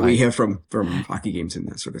 Yeah, that we right. have from hockey games and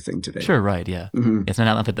that sort of thing today. Sure, right, yeah. Hmm. It's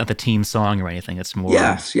not the team song or anything. It's more,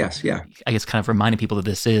 Yes, yes, yeah. I guess, kind of reminding people that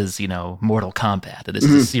this is, Mortal Kombat, that this is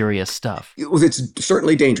Hmm. serious stuff. Well, it's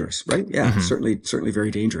certainly dangerous, right? Yeah, Hmm. certainly very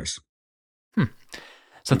dangerous. Hmm.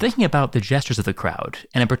 So thinking about the gestures of the crowd,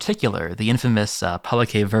 and in particular, the infamous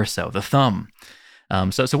pollice verso, the thumb.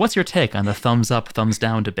 So what's your take on the thumbs up, thumbs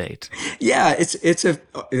down debate? Yeah, it's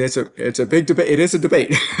a big debate. It is a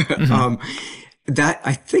debate. Hmm. um, that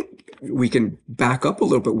I think we can back up a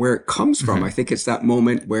little bit where it comes from. I Hmm. think it's that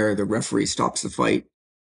moment where the referee stops the fight,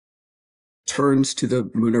 turns to the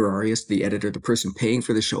Munerarius, the editor, the person paying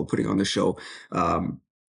for the show, putting on the show. Um,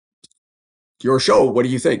 your show. What do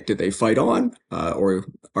you think? Did they fight on, or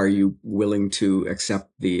are you willing to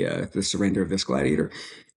accept the surrender of this gladiator?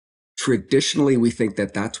 Traditionally, we think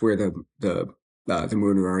that that's where the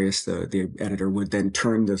Munerarius, the editor, would then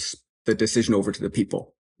turn the decision over to the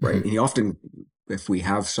people, right? Hmm. And he often, if we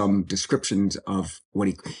have some descriptions of what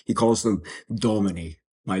he calls them, domini,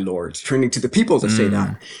 my lords, turning to the people to say Mm.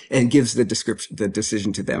 that, and gives the description, the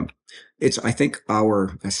decision to them. It's, I think,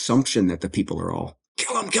 our assumption that the people are all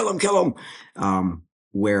kill him, kill him, kill him.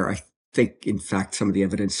 Where I think, in fact, some of the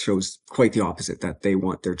evidence shows quite the opposite, that they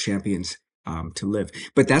want their champions to live.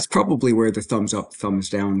 But that's probably where the thumbs up, thumbs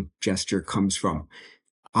down gesture comes from.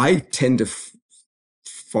 I tend to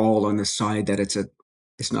fall on the side that it's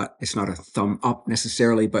not a thumb up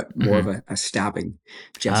necessarily, but more of Hmm. a stabbing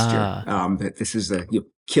gesture. Ah. That this is the, you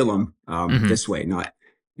kill them Hmm. this way, not,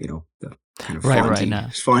 the kind of Right, right. No.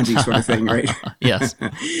 Fonzie sort of thing, right? Yes.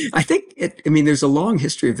 I think it. I mean, there's a long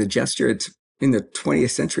history of the gesture. It's in the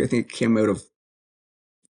 20th century. I think it came out of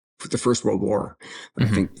the First World War. But I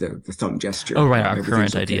Hmm. think the thumb Oh, gesture, right. Our current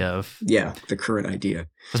everything's idea okay. of Yeah, the current idea.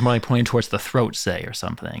 was more like pointing towards the throat, say, or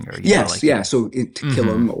something, or Yes, like yeah. So to kill hmm.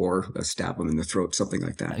 him or stab him in the throat, something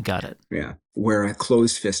like I that. got it. Yeah. Where a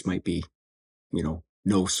closed fist might be,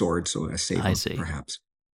 no sword, so save I him, see. perhaps.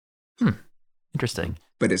 Hmm. Interesting.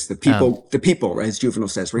 But it's Um, the people, as Juvenal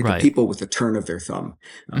says, right? The right. people with the turn of their thumb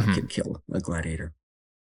Hmm. can kill a gladiator.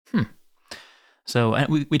 Hmm. So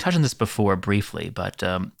we touched on this before briefly, but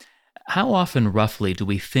how often, roughly, do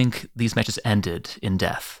we think these matches ended in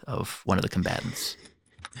death of one of the combatants?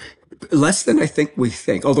 Less than I think we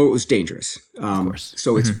think, although it was dangerous. Of course.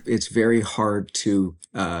 So Hmm. it's very hard to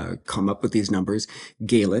come up with these numbers.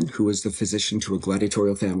 Galen, who was the physician to a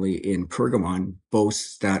gladiatorial family in Pergamon,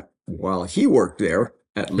 boasts that while he worked there,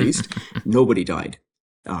 at least, nobody died.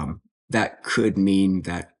 That could mean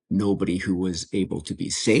that nobody who was able to be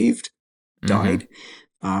saved Hmm. died.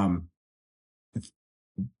 Um,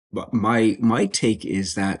 but my take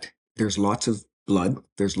is that there's lots of blood,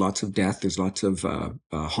 there's lots of death, there's lots of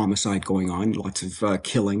homicide going on, lots of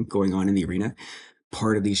killing going on in the arena.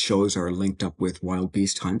 Part of these shows are linked up with wild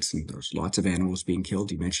beast hunts, and there's lots of animals being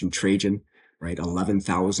killed. You mentioned Trajan, right?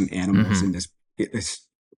 11,000 animals in Hmm. this. It's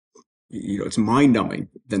it's mind numbing.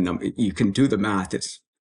 The number, you can do the math. It's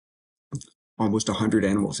almost 100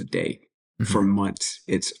 animals a day for Hmm. months.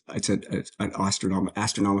 It's an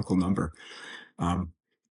astronomical number. Um,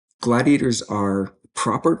 Gladiators are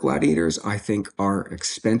proper gladiators, I think, are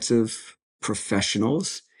expensive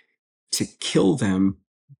professionals. To kill them,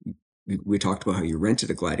 we talked about how you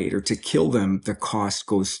rented a gladiator. To kill them, the cost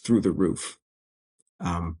goes through the roof.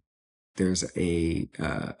 Um, there's a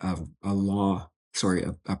law, sorry,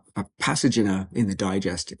 a passage in the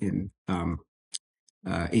digest in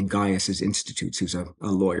Gaius's Institutes, who's a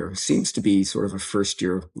lawyer, seems to be sort of a first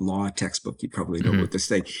year law textbook. You probably know Hmm. about this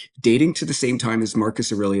thing, dating to the same time as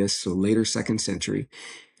Marcus Aurelius, so later second century.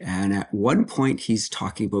 And at one point, he's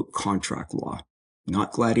talking about contract law,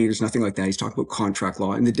 not gladiators, nothing like that. He's talking about contract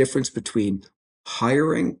law and the difference between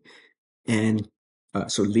hiring and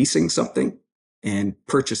so leasing something and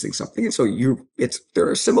purchasing something. And so there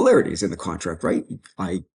are similarities in the contract, right?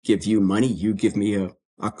 I give you money, you give me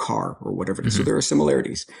a car or whatever it is. So Hmm. there are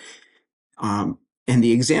similarities. And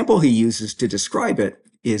the example he uses to describe it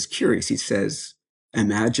is curious. He says,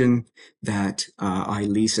 imagine that I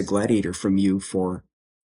lease a gladiator from you for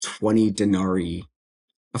 20 denarii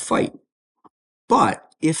a fight. But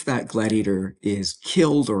if that gladiator is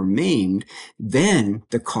killed or maimed, then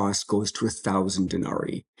the cost goes to 1,000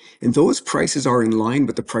 denarii. And those prices are in line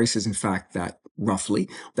with the prices, in fact, that roughly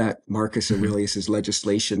that Marcus Hmm. Aurelius's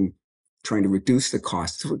legislation trying to reduce the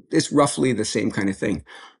cost. So it's roughly the same kind of thing.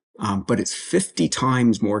 But it's 50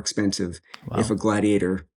 times more expensive if Wow. a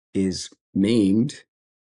gladiator is maimed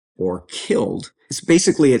or killed.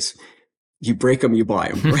 It's you break them, you buy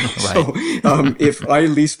them, right? Right. So if I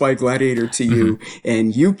lease my gladiator to Hmm. you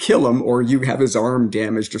and you kill him or you have his arm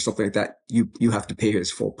damaged or something like that, you have to pay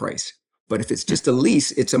his full price. But if it's just a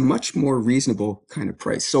lease, it's a much more reasonable kind of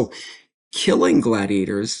price. So killing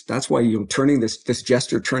gladiators, that's why turning this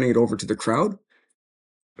gesture, turning it over to the crowd.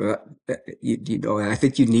 Uh, I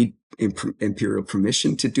think you need imperial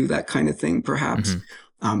permission to do that kind of thing, perhaps.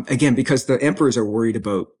 Hmm. Again, because the emperors are worried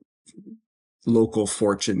about local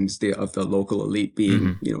fortunes of the local elite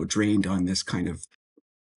being, Hmm. drained on this kind of,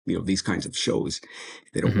 these kinds of shows.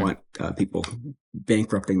 They don't Hmm. want people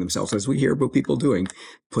bankrupting themselves, as we hear about people doing,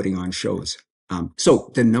 putting on shows.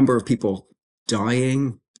 So the number of people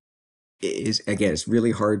dying is, again, it's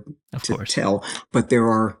really hard Of to course. tell, but there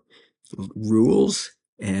are rules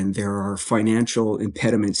and there are financial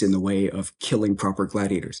impediments in the way of killing proper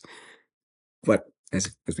gladiators. But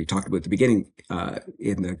as we talked about at the beginning,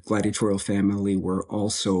 in the gladiatorial family were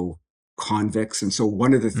also convicts. And so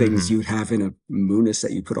one of the things Hmm. you'd have in a munus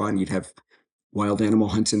that you put on, you'd have wild animal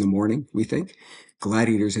hunts in the morning, we think,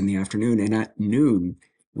 gladiators in the afternoon. And at noon,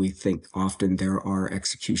 we think often there are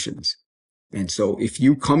executions. And so if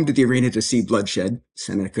you come to the arena to see bloodshed,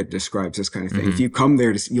 Seneca describes this kind of thing. If Hmm. you come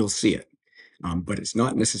there, you'll see it. But it's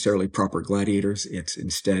not necessarily proper gladiators. It's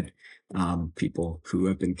instead people who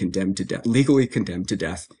have been condemned to death, legally condemned to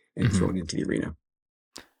death, and Hmm. thrown into the arena.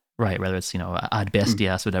 Right, whether it's ad Mm-hmm.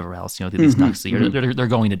 bestias, whatever else, these Mm-hmm. Naxi, Mm-hmm. they're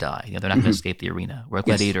going to die. They're not going to Mm-hmm. escape the arena, where a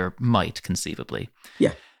Yes. gladiator might conceivably.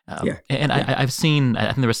 Yeah. Yeah. And Yeah. I've seen, I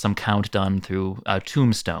think there was some count done through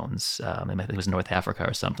tombstones. I think it was North Africa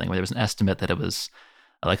or something, where there was an estimate that it was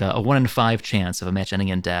like a 1 in 5 chance of a match ending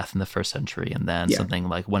in death in the first century, and then Yeah. something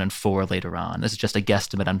like 1 in 4 later on. This is just a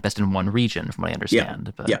guesstimate on best in one region, from what I Yeah.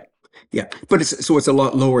 understand. But Yeah. Yeah. But it's a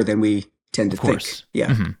lot lower than we tend to of think. course.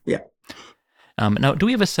 Yeah. Hmm. Yeah. Now, do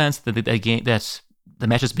we have a sense that the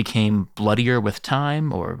matches became bloodier with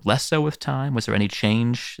time, or less so with time? Was there any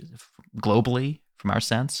change globally from our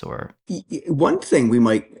sense, or? One thing we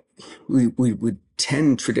would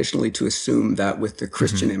tend traditionally to assume that with the Hmm.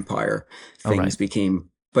 Christian Empire, Oh, right. things became,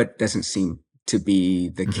 but doesn't seem to be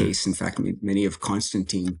the Hmm. case. In fact, many of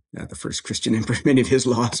Constantine, the first Christian emperor, many of his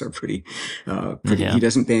laws are pretty. He Yeah.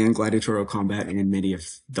 doesn't ban gladiatorial combat, and many of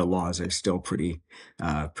the laws are still pretty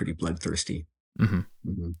bloodthirsty. Hmm.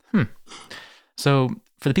 Mm-hmm. Hmm. So,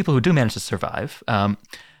 for the people who do manage to survive,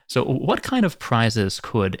 so what kind of prizes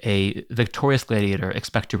could a victorious gladiator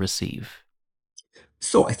expect to receive?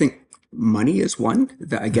 So I think money is one.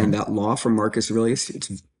 That again, Hmm. that law from Marcus Aurelius, it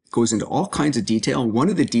goes into all kinds of detail. One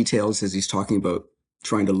of the details is he's talking about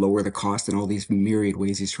trying to lower the cost and all these myriad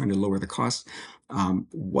ways he's trying to lower the cost.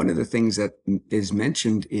 One of the things that is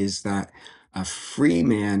mentioned is that a free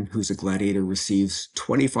man who's a gladiator receives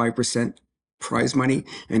 25% prize money,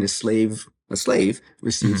 and a slave Hmm.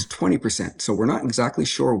 receives 20%. So we're not exactly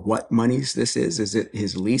sure what monies this is. Is it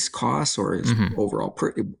his lease costs or his Hmm. overall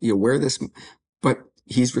where this, but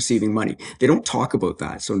he's receiving money. They don't talk about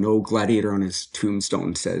that. So no gladiator on his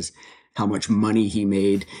tombstone says how much money he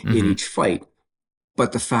made in Hmm. each fight.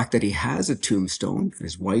 But the fact that he has a tombstone,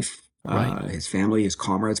 his wife, Right. his family, his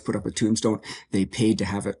comrades put up a tombstone. They paid to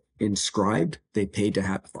have it inscribed. They paid to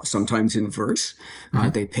have, sometimes in verse, Hmm.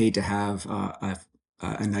 they paid to have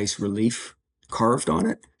a nice relief carved on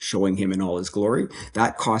it, showing him in all his glory.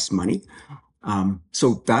 That costs money.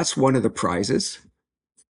 So that's one of the prizes.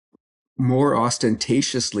 More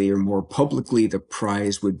ostentatiously or more publicly, the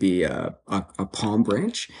prize would be a palm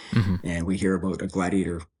branch. Hmm. And we hear about a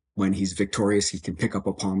gladiator when he's victorious, he can pick up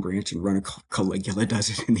a palm branch and run Caligula does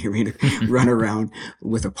it in the arena, run around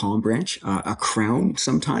with a palm branch, a crown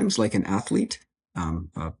sometimes like an athlete,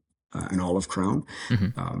 an olive crown, Hmm.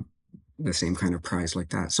 um, the same kind of prize like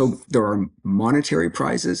that. So there are monetary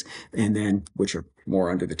prizes, and then which are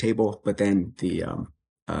more under the table, but then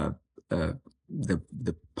uh, uh,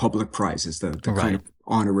 the public prizes, the kind Right. of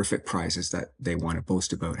honorific prizes that they want to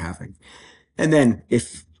boast about having. And then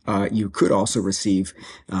if you could also receive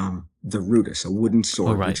the rudis, a wooden Oh,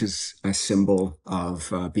 sword, right. which is a symbol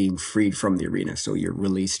of being freed from the arena. So you're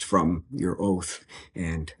released from your oath,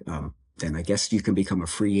 and then I guess you can become a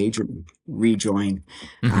free agent and rejoin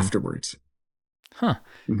Hmm. afterwards. Huh.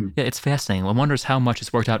 Mm-hmm. Yeah, it's fascinating. One wonders how much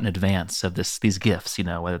is worked out in advance of these gifts.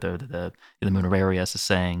 Whether the Munerius is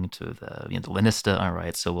saying to the Lanista, all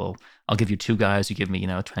right, so I'll give you 2 guys. You give me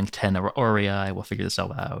 10 Aurea. We'll figure this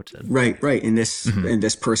all out. And, Right, right. And this mhm. and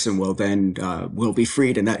this person will then will be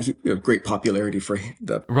freed, and that great popularity for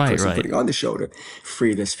the Right, person right, putting on the show to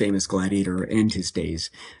free this famous gladiator, end his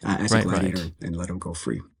days as a right, right. gladiator, and let him go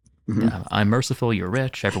free. Hmm. Yeah, I'm merciful. You're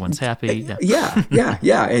rich. Everyone's happy. Yeah. Yeah, yeah,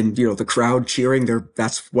 yeah. And the crowd cheering,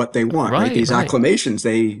 that's what they want, right? Right, These right. acclamations,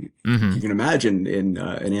 Hmm. you can imagine in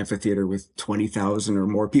an amphitheater with 20,000 or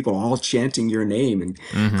more people all chanting your name and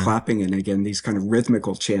Hmm. clapping, and again these kind of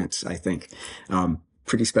rhythmical chants, I think.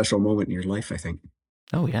 Pretty special moment in your life, I think.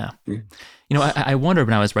 Oh, yeah. Yeah. I wondered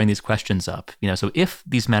when I was writing these questions up, so if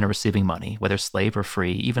these men are receiving money, whether slave or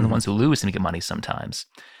free, even the Mhm. ones who lose seem to get money sometimes,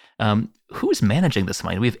 who's managing this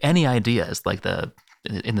money? Do we have any ideas? Like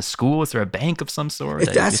in the school, is there a bank of some sort?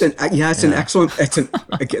 If that's an yeah, it's an Yeah, excellent. It's an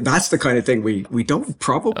again, that's the kind of thing we don't of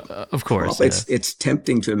course, probably. yeah. It's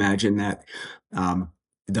tempting to imagine that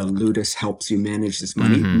the ludus helps you manage this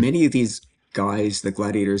money. Hmm. Many of these guys, the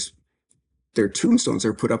gladiators, their tombstones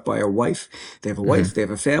are put up by a wife. They have a Hmm. wife. They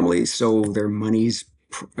have a family. So their money's,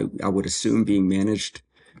 I would assume, being managed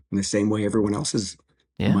in the same way everyone else's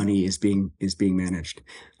Yeah. money is being managed.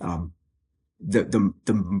 Um, the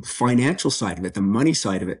financial side of it, the money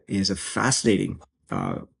side of it, is a fascinating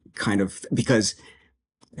kind of, because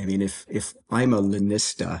I mean, if I'm a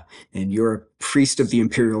Lanista and you're a priest of the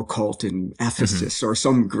imperial cult in Hmm. Ephesus or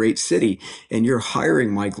some great city, and you're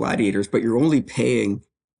hiring my gladiators, but you're only paying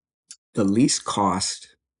the least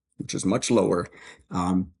cost, which is much lower,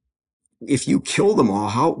 um, if you kill them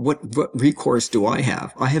all, what recourse do I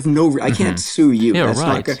have? I have I can't Hmm. sue you. Yeah, That's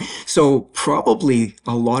not good. right. So probably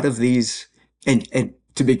a lot of these, and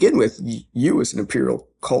to begin with, you as an imperial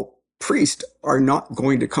cult priest are not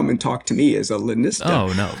going to come and talk to me as a lanista.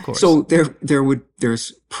 Oh, no, of course. So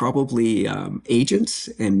there's probably agents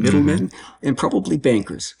and Hmm. middlemen and probably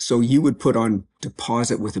bankers. So you would put on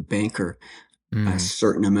deposit with a banker a Mm.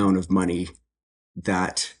 certain amount of money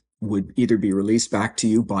that would either be released back to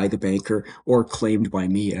you by the banker or claimed by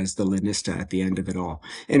me as the lanista at the end of it all.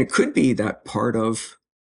 And it could be that part of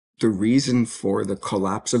the reason for the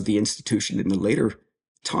collapse of the institution in the later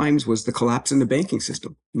times was the collapse in the banking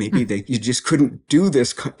system. Maybe you just couldn't do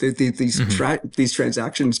this. Hmm. These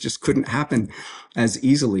transactions just couldn't happen as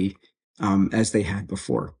easily as they had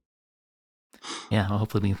before. Yeah, well,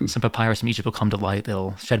 hopefully some papyrus from Egypt will come to light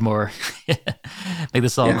that'll shed more, make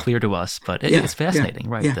this all Yeah, clear to us. But yeah, it's yeah, fascinating,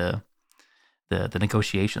 right? yeah. The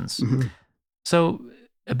negotiations. Mm-hmm. So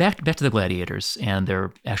back to the gladiators and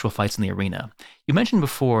their actual fights in the arena. You mentioned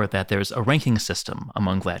before that there's a ranking system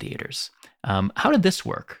among gladiators. How did this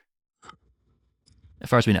work, as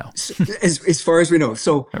far as we know? So, as far as we know,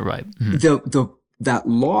 so Right. Mm-hmm. the that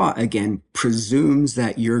law again presumes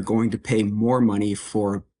that you're going to pay more money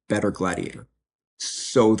for a better gladiator.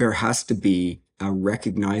 So there has to be a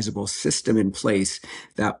recognizable system in place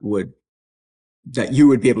that would that you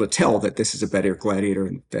would be able to tell that this is a better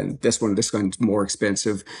gladiator than this one. This one's more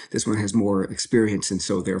expensive. This one has more experience, and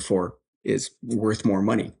so therefore is worth more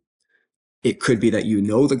money. It could be that you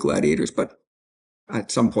know the gladiators, but at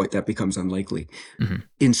some point that becomes unlikely. Mm-hmm.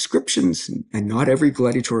 Inscriptions, and not every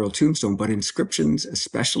gladiatorial tombstone, but inscriptions,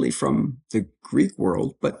 especially from the Greek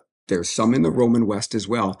world, but there's some in the Roman West as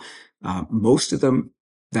well. Most of them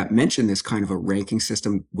that mention this kind of a ranking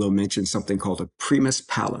system will mention something called a primus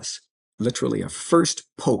pallus, literally a first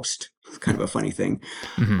post. It's kind of a funny thing.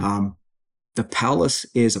 Mm-hmm. Um, the palace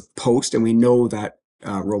is a post, and we know that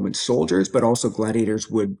Roman soldiers, but also gladiators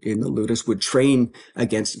would in the ludus would train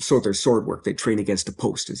against. So their sword work, they train against a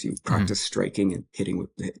post as you Mm-hmm. practice striking and hitting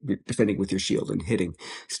defending with your shield and hitting,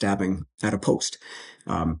 stabbing at a post.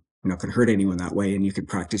 You're not going to hurt anyone that way, and you can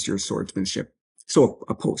practice your swordsmanship. So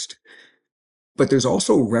a post, but there's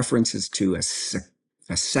also references to a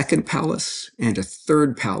second palace and a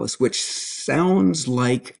third palace, which sounds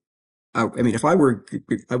like I mean, if I were,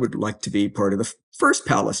 I would like to be part of the first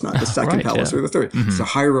palace, not the second Right. palace Yeah. or the third. It's Mm-hmm. a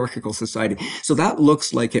hierarchical society. So that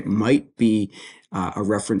looks like it might be a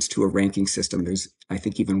reference to a ranking system. There's, I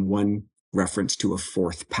think, even one reference to a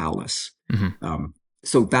fourth palace. Mm-hmm. Um,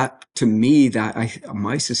 so that, to me,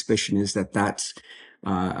 my suspicion is that that's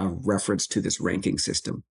a reference to this ranking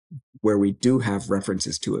system. Where we do have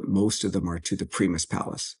references to it, most of them are to the Primus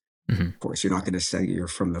Palace. Mm-hmm. Of course, you're not going to say you're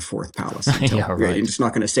from the fourth palace until Yeah. you're Right. just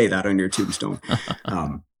not going to say that on your tombstone.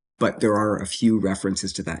 But there are a few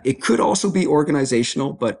references to that. It could also be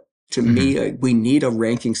organizational, but to Mm-hmm. me, we need a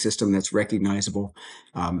ranking system that's recognizable.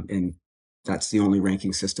 And that's the only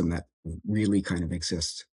ranking system that really kind of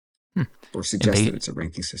exists Hmm. or And suggests that it's a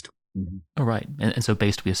ranking system. Mm-hmm. oh, right. And so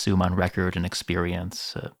based, we assume on record and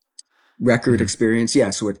experience. Record Mm-hmm. experience.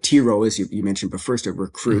 Yeah. So a tiro is you mentioned, but first a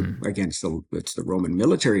recruit. Mm-hmm. Again, it's the Roman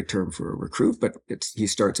military term for a recruit, but he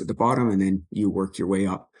starts at the bottom and then you work your way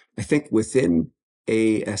up. I think within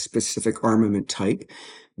a specific armament type,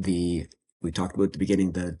 we talked about at the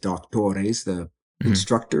beginning, the doctores, the Mm-hmm.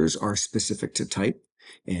 instructors are specific to type,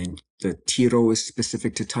 and the tiro is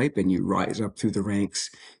specific to type, and you rise up through the ranks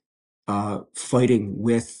fighting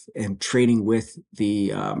with and training with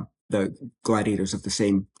the gladiators of the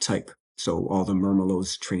same type. So all the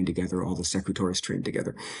murmelos train together, all the secretores train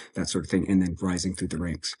together, that sort of thing, and then rising through the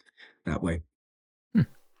ranks that way. Hmm.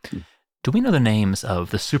 Do we know the names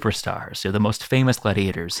of the superstars, the most famous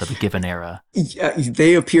gladiators of a given era? Yeah,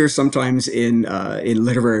 they appear sometimes in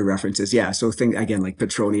literary references. Yeah, so think again like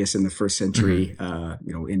Petronius in the first Mm-hmm. century.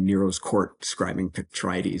 In Nero's court, describing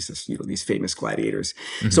Petrides, these famous gladiators.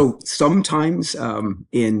 Mm-hmm. So sometimes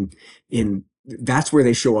in that's where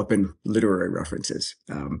they show up in literary references.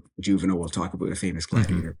 Juvenal will talk about a famous Mm-hmm.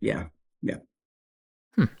 gladiator. Yeah, yeah.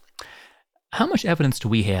 Hmm. How much evidence do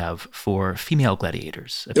we have for female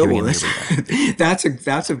gladiators Oh, appearing well, in the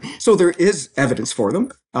arena? so there is evidence for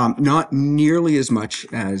them, not nearly as much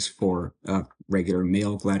as for regular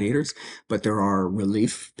male gladiators, but there are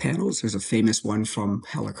relief panels. There's a famous one from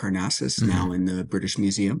Halicarnassus Mm-hmm. now in the British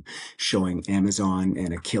Museum showing Amazon and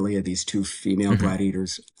Achillea, these two female Mm-hmm.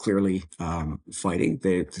 gladiators clearly fighting.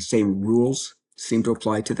 The same rules seem to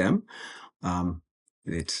apply to them.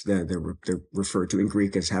 They're referred to in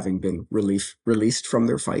Greek as having been released from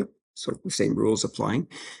their fight. sort of the same rules applying.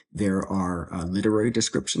 There are literary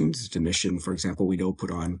descriptions. Domitian, for example, we know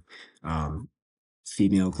put on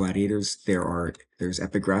female gladiators. There's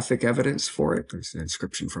epigraphic evidence for it. There's an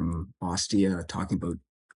inscription from Ostia talking about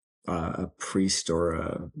a priest or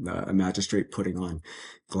a magistrate putting on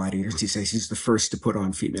gladiators. He says he's the first to put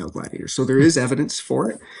on female gladiators. So there is evidence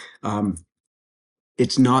for it.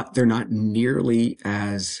 They're not nearly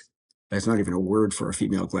as, that's not even a word for a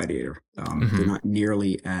female gladiator. They're not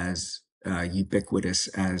nearly as ubiquitous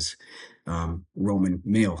as Roman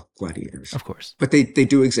male gladiators. Of course. But they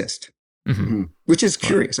do exist. Which is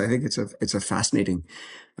curious. I think it's a fascinating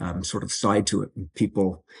sort of side to it.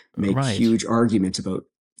 People make huge arguments about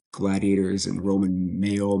gladiators and Roman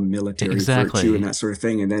male military virtue and that sort of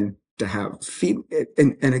thing, and then to have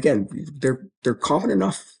and again, they're common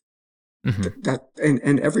enough that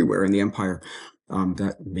and everywhere in the empire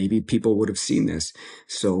that maybe people would have seen this.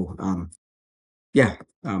 So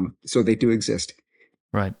so they do exist.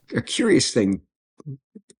 Right. A curious thing.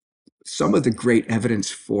 Some of the great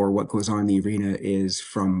evidence for what goes on in the arena is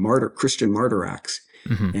from Christian martyr acts.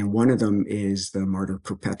 And one of them is the martyr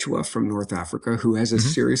Perpetua from North Africa, who has a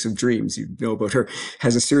series of dreams. You know about her,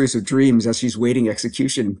 has a series of dreams as she's waiting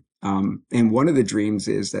execution. And one of the dreams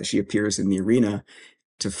is that she appears in the arena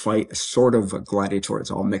to fight a sort of a gladiator.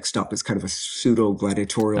 It's all mixed up. It's kind of a pseudo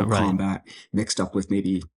gladiatorial combat mixed up with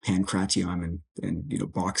maybe pancration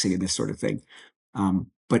and boxing and this sort of thing.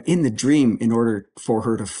 But in the dream, in order for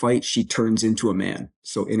her to fight, she turns into a man.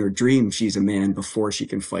 So in her dream, she's a man before she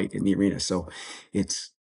can fight in the arena. So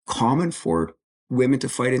it's common for women to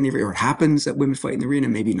fight in the arena, or it happens that women fight in the arena,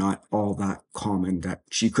 maybe not all that common that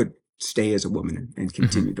she could stay as a woman and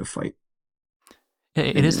continue to fight.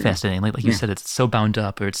 It is fascinating. Like you said, it's so bound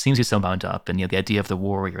up, or it seems to be so bound up, and the idea of the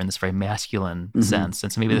warrior in this very masculine sense.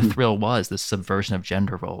 And so maybe the thrill was this subversion of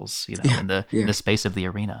gender roles, in the space of the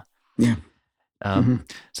arena. Yeah.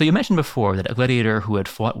 So you mentioned before that a gladiator who had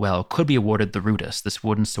fought well could be awarded the rudus, this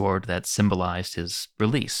wooden sword that symbolized his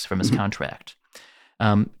release from his contract.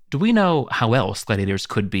 Do we know how else gladiators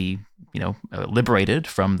could be, liberated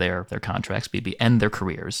from their contracts, maybe end their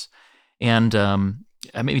careers? And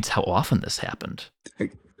maybe it's how often this happened.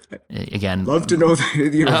 Again, love to know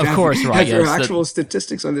that. Of course, right? Have your actual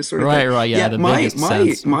statistics on this sort of thing. Right. Yeah.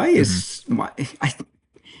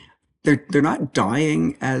 They're not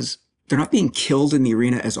dying as. They're not being killed in the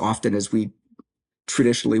arena as often as we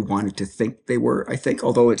traditionally wanted to think they were, I think,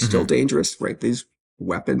 although it's still dangerous, right? These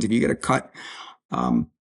weapons, if you get a cut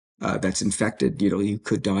that's infected, you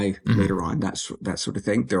could die later on, that sort of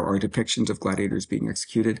thing. There are depictions of gladiators being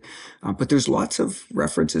executed, but there's lots of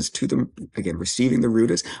references to them, again, receiving the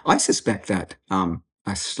rudus. I suspect that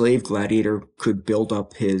a slave gladiator could build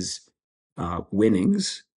up his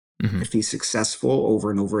winnings if he's successful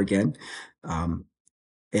over and over again.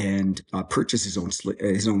 And purchase his own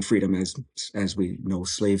freedom, as we know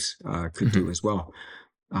slaves could do as well.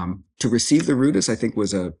 To receive the rudus, I think,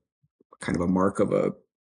 was a kind of a mark of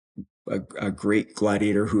a great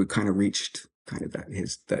gladiator who had kind of reached kind of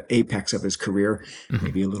the apex of his career,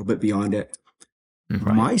 maybe a little bit beyond it.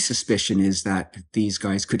 Right. My suspicion is that these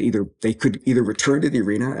guys could either return to the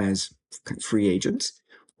arena as free agents,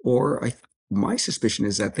 or my suspicion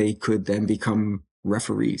is that they could then become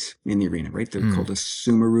referees in the arena, right? They're called a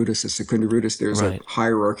summa rudus, a secunda rudus. There's a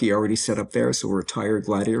hierarchy already set up there. So a retired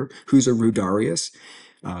gladiator who's a rudarius,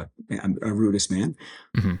 a rudus man,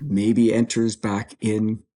 maybe enters back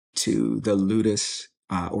into the ludus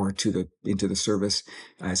or into the service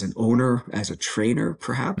as an owner, as a trainer,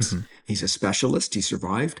 perhaps. He's a specialist. He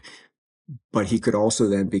survived, but he could also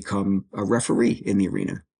then become a referee in the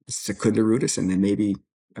arena, secunda rudus, and then maybe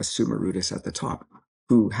a summa rudus at the top,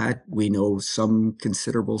 who had, we know, some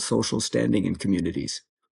considerable social standing in communities.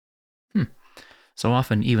 So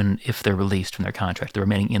often, even if they're released from their contract, they're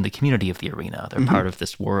remaining in the community of the arena. They're part of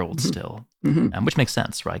this world still, which makes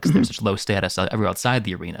sense, right? Because there's such low status everywhere outside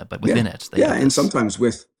the arena, but within it. And sometimes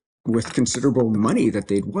with considerable money that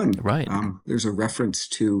they'd won. Right. There's a reference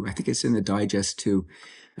to, I think it's in the digest, to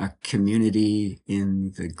a community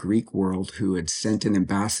in the Greek world who had sent an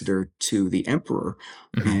ambassador to the emperor,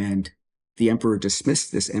 and the emperor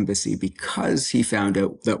dismissed this embassy because he found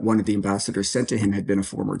out that one of the ambassadors sent to him had been a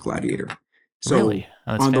former gladiator. So really?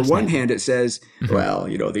 On the one hand, it says, well,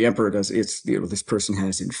 the emperor this person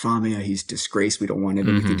has infamia, he's disgraced, we don't want him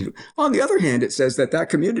anything to do. On the other hand, it says that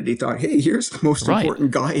community thought, hey, here's the most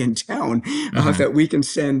important guy in town that we can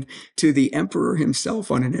send to the emperor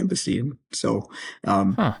himself on an embassy. And so,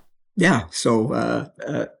 so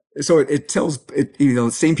it tells,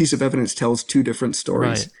 the same piece of evidence tells two different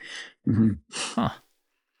stories. Right.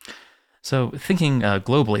 So, thinking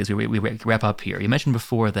globally as we wrap up here, you mentioned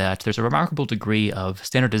before that there's a remarkable degree of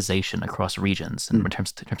standardization across regions in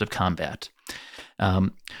terms of combat.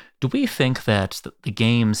 Um, do we think that the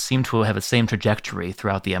games seem to have the same trajectory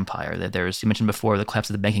throughout the empire? That you mentioned before, the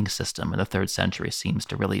collapse of the banking system in the third century seems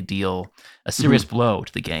to really deal a serious Mm-hmm. blow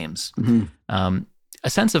to the games. Mm-hmm. Um,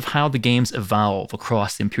 a sense of how the games evolve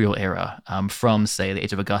across the imperial era from, say, the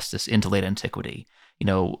Age of Augustus into late antiquity.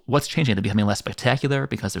 What's changing? They're becoming less spectacular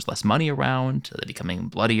because there's less money around. They're becoming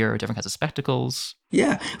bloodier, different kinds of spectacles.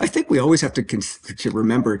 Yeah, I think we always have to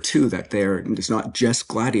remember too that it's not just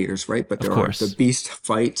gladiators, right? But Of there are the course. beast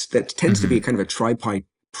fights. That tends to be Mm-hmm. kind of a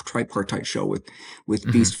tripartite show with Mm-hmm.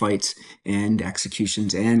 beast fights and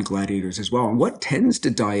executions and gladiators as well. And what tends to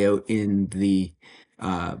die out in the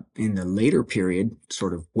later period,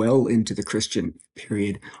 sort of well into the Christian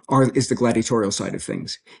period, is the gladiatorial side of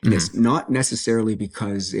things. And Mm-hmm. it's not necessarily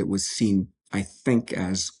because it was seen, I think,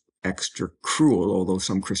 as extra cruel, although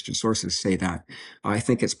some Christian sources say that. I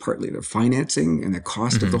think it's partly the financing and the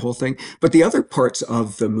cost of the Mm-hmm. whole thing. But the other parts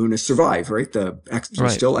of the Muna survive, right? There's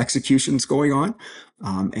Right. still executions going on,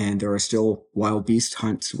 and there are still wild beast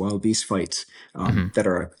hunts, wild beast fights Mm-hmm. that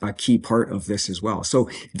are a key part of this as well. So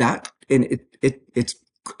it's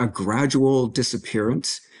a gradual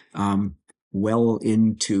disappearance, um, well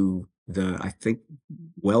into I think,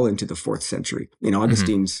 well into the fourth century. Mm-hmm.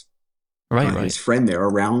 Augustine's Right. his Right. friend there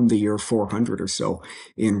around the year 400 or so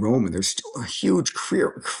in Rome, and there's still a huge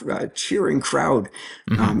cheering crowd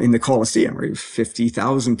Mm-hmm. in the Colosseum, right?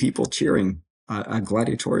 50,000 people cheering a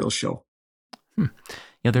gladiatorial show. Hmm.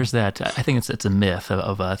 There's that. I think it's a myth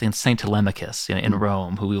of I think it's Saint Telemachus in Mm.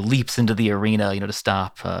 Rome, who leaps into the arena, to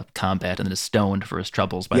stop combat, and then is stoned for his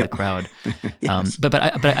troubles by the Yep. crowd. Yes. But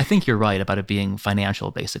I think you're right about it being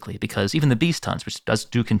financial, basically, because even the beast hunts, which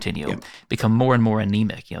do continue, Yep. become more and more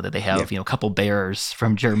anemic. That they have Yep. A couple bears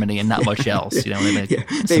from Germany and not much else. They make Yeah.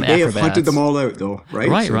 They some may have hunted them acrobats. all out, though, right?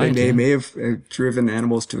 Right. So they Right. may Yeah. may have driven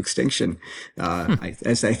animals to extinction, Hmm.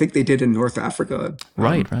 as I think they did in North Africa,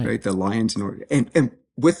 Right. Right. right? The lions and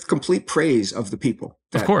with complete praise of the people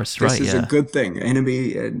Of that course. this Right. is a Yeah. good thing.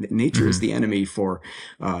 Enemy and nature is Hmm. the enemy for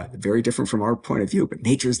very different from our point of view, but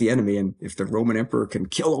nature is the enemy. And if the Roman emperor can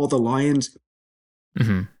kill all the lions,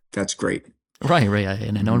 Hmm. that's great. Right. Right.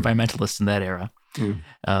 And no Mm-hmm. environmentalists in that era. Mm-hmm.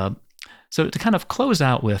 Uh, So to kind of close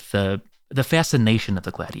out with the fascination of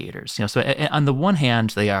the gladiators, so on the one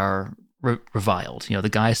hand they are reviled. The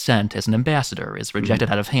guy sent as an ambassador is rejected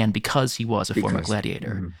out of hand because he was a former Because.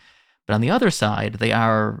 gladiator. Mm-hmm. But on the other side, they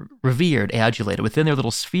are revered, adulated within their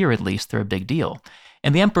little sphere. At least they're a big deal.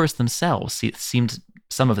 And the emperors themselves seemed,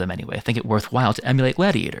 some of them anyway, think it worthwhile to emulate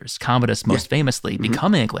gladiators. Commodus Yeah. most famously Mm-hmm.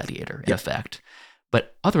 becoming a gladiator in Yeah. effect,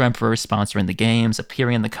 but other emperors sponsoring the games,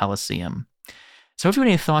 appearing in the Colosseum. So have you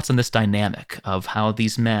any thoughts on this dynamic of how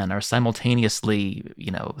these men are simultaneously,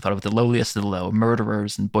 thought of the lowliest of the low,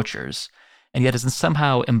 murderers and butchers, and yet is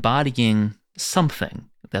somehow embodying something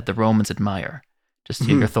that the Romans admire? Just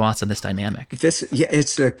your Mm-hmm. thoughts on this dynamic. Yeah,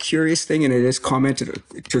 it's a curious thing, and it is commented.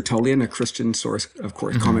 Tertullian, a Christian source, of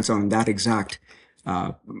course, Mm-hmm. comments on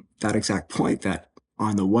uh, that exact point. That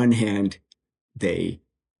on the one hand, they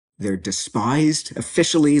they're despised,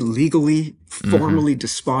 officially, legally, Mm-hmm. formally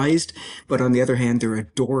despised, but on the other hand, they're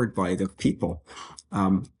adored by the people.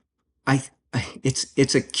 Um,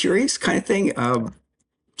 it's a curious kind of thing.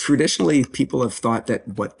 Traditionally, people have thought that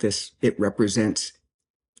it represents,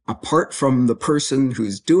 apart from the person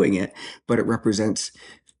who's doing it, but it represents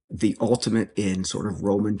the ultimate in sort of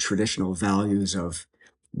Roman traditional values of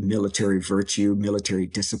military virtue, military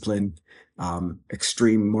discipline,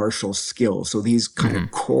 extreme martial skill. So these kind Mm-hmm.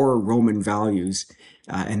 of core Roman values.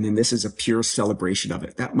 And then this is a pure celebration of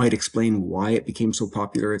it. That might explain why it became so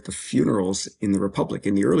popular at the funerals in the Republic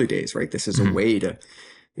in the early days, right? This is a Mm-hmm. way to,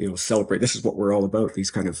 celebrate. This is what we're all about, these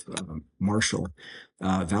kind of martial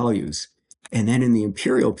values. And then in the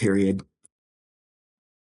imperial period,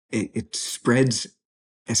 it spreads,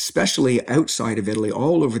 especially outside of Italy,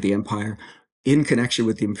 all over the empire, in connection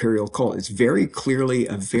with the imperial cult. It's very clearly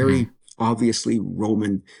a Mm-hmm. very obviously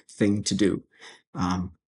Roman thing to do.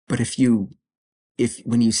 Um, but if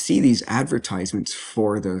when you see these advertisements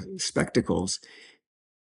for the spectacles,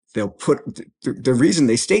 they'll put the reason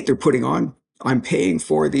they state they're putting on, I'm paying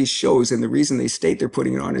for these shows, and the reason they state they're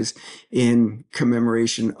putting it on is in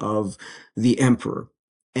commemoration of the emperor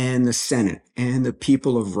and the Senate and the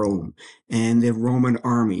people of Rome and the Roman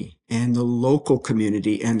army and the local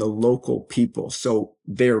community and the local people. So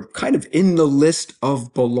they're kind of in the list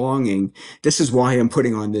of belonging. This is why I'm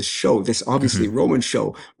putting on this show, this obviously Mm-hmm. Roman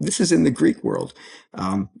show. This is in the Greek world,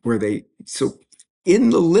 where so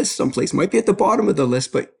in the list someplace, might be at the bottom of the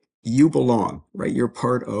list, but you belong, right? You're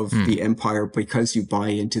part of Mm. the empire because you buy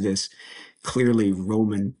into this clearly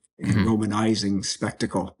Roman and Hmm. Romanizing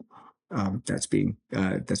spectacle that's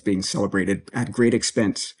being celebrated at great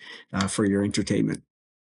expense for your entertainment.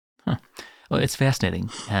 Huh. Well, it's fascinating.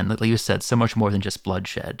 And like you said, so much more than just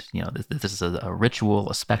bloodshed. This is a ritual, a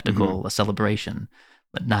Hmm. spectacle, a celebration,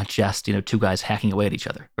 but not just, two guys hacking away at each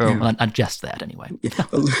other. Or Yeah, not just that, anyway. yeah,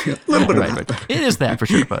 a little bit of Right, but that. it is that for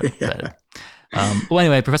sure. But, Yeah. well,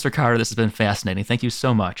 anyway, Professor Carter, this has been fascinating. Thank you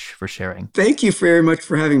so much for sharing. Thank you very much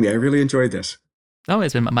for having me. I really enjoyed this. Oh,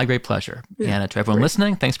 it's been my great pleasure. Yeah, And to everyone great.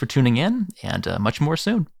 listening, thanks for tuning in, and much more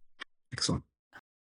soon. Excellent.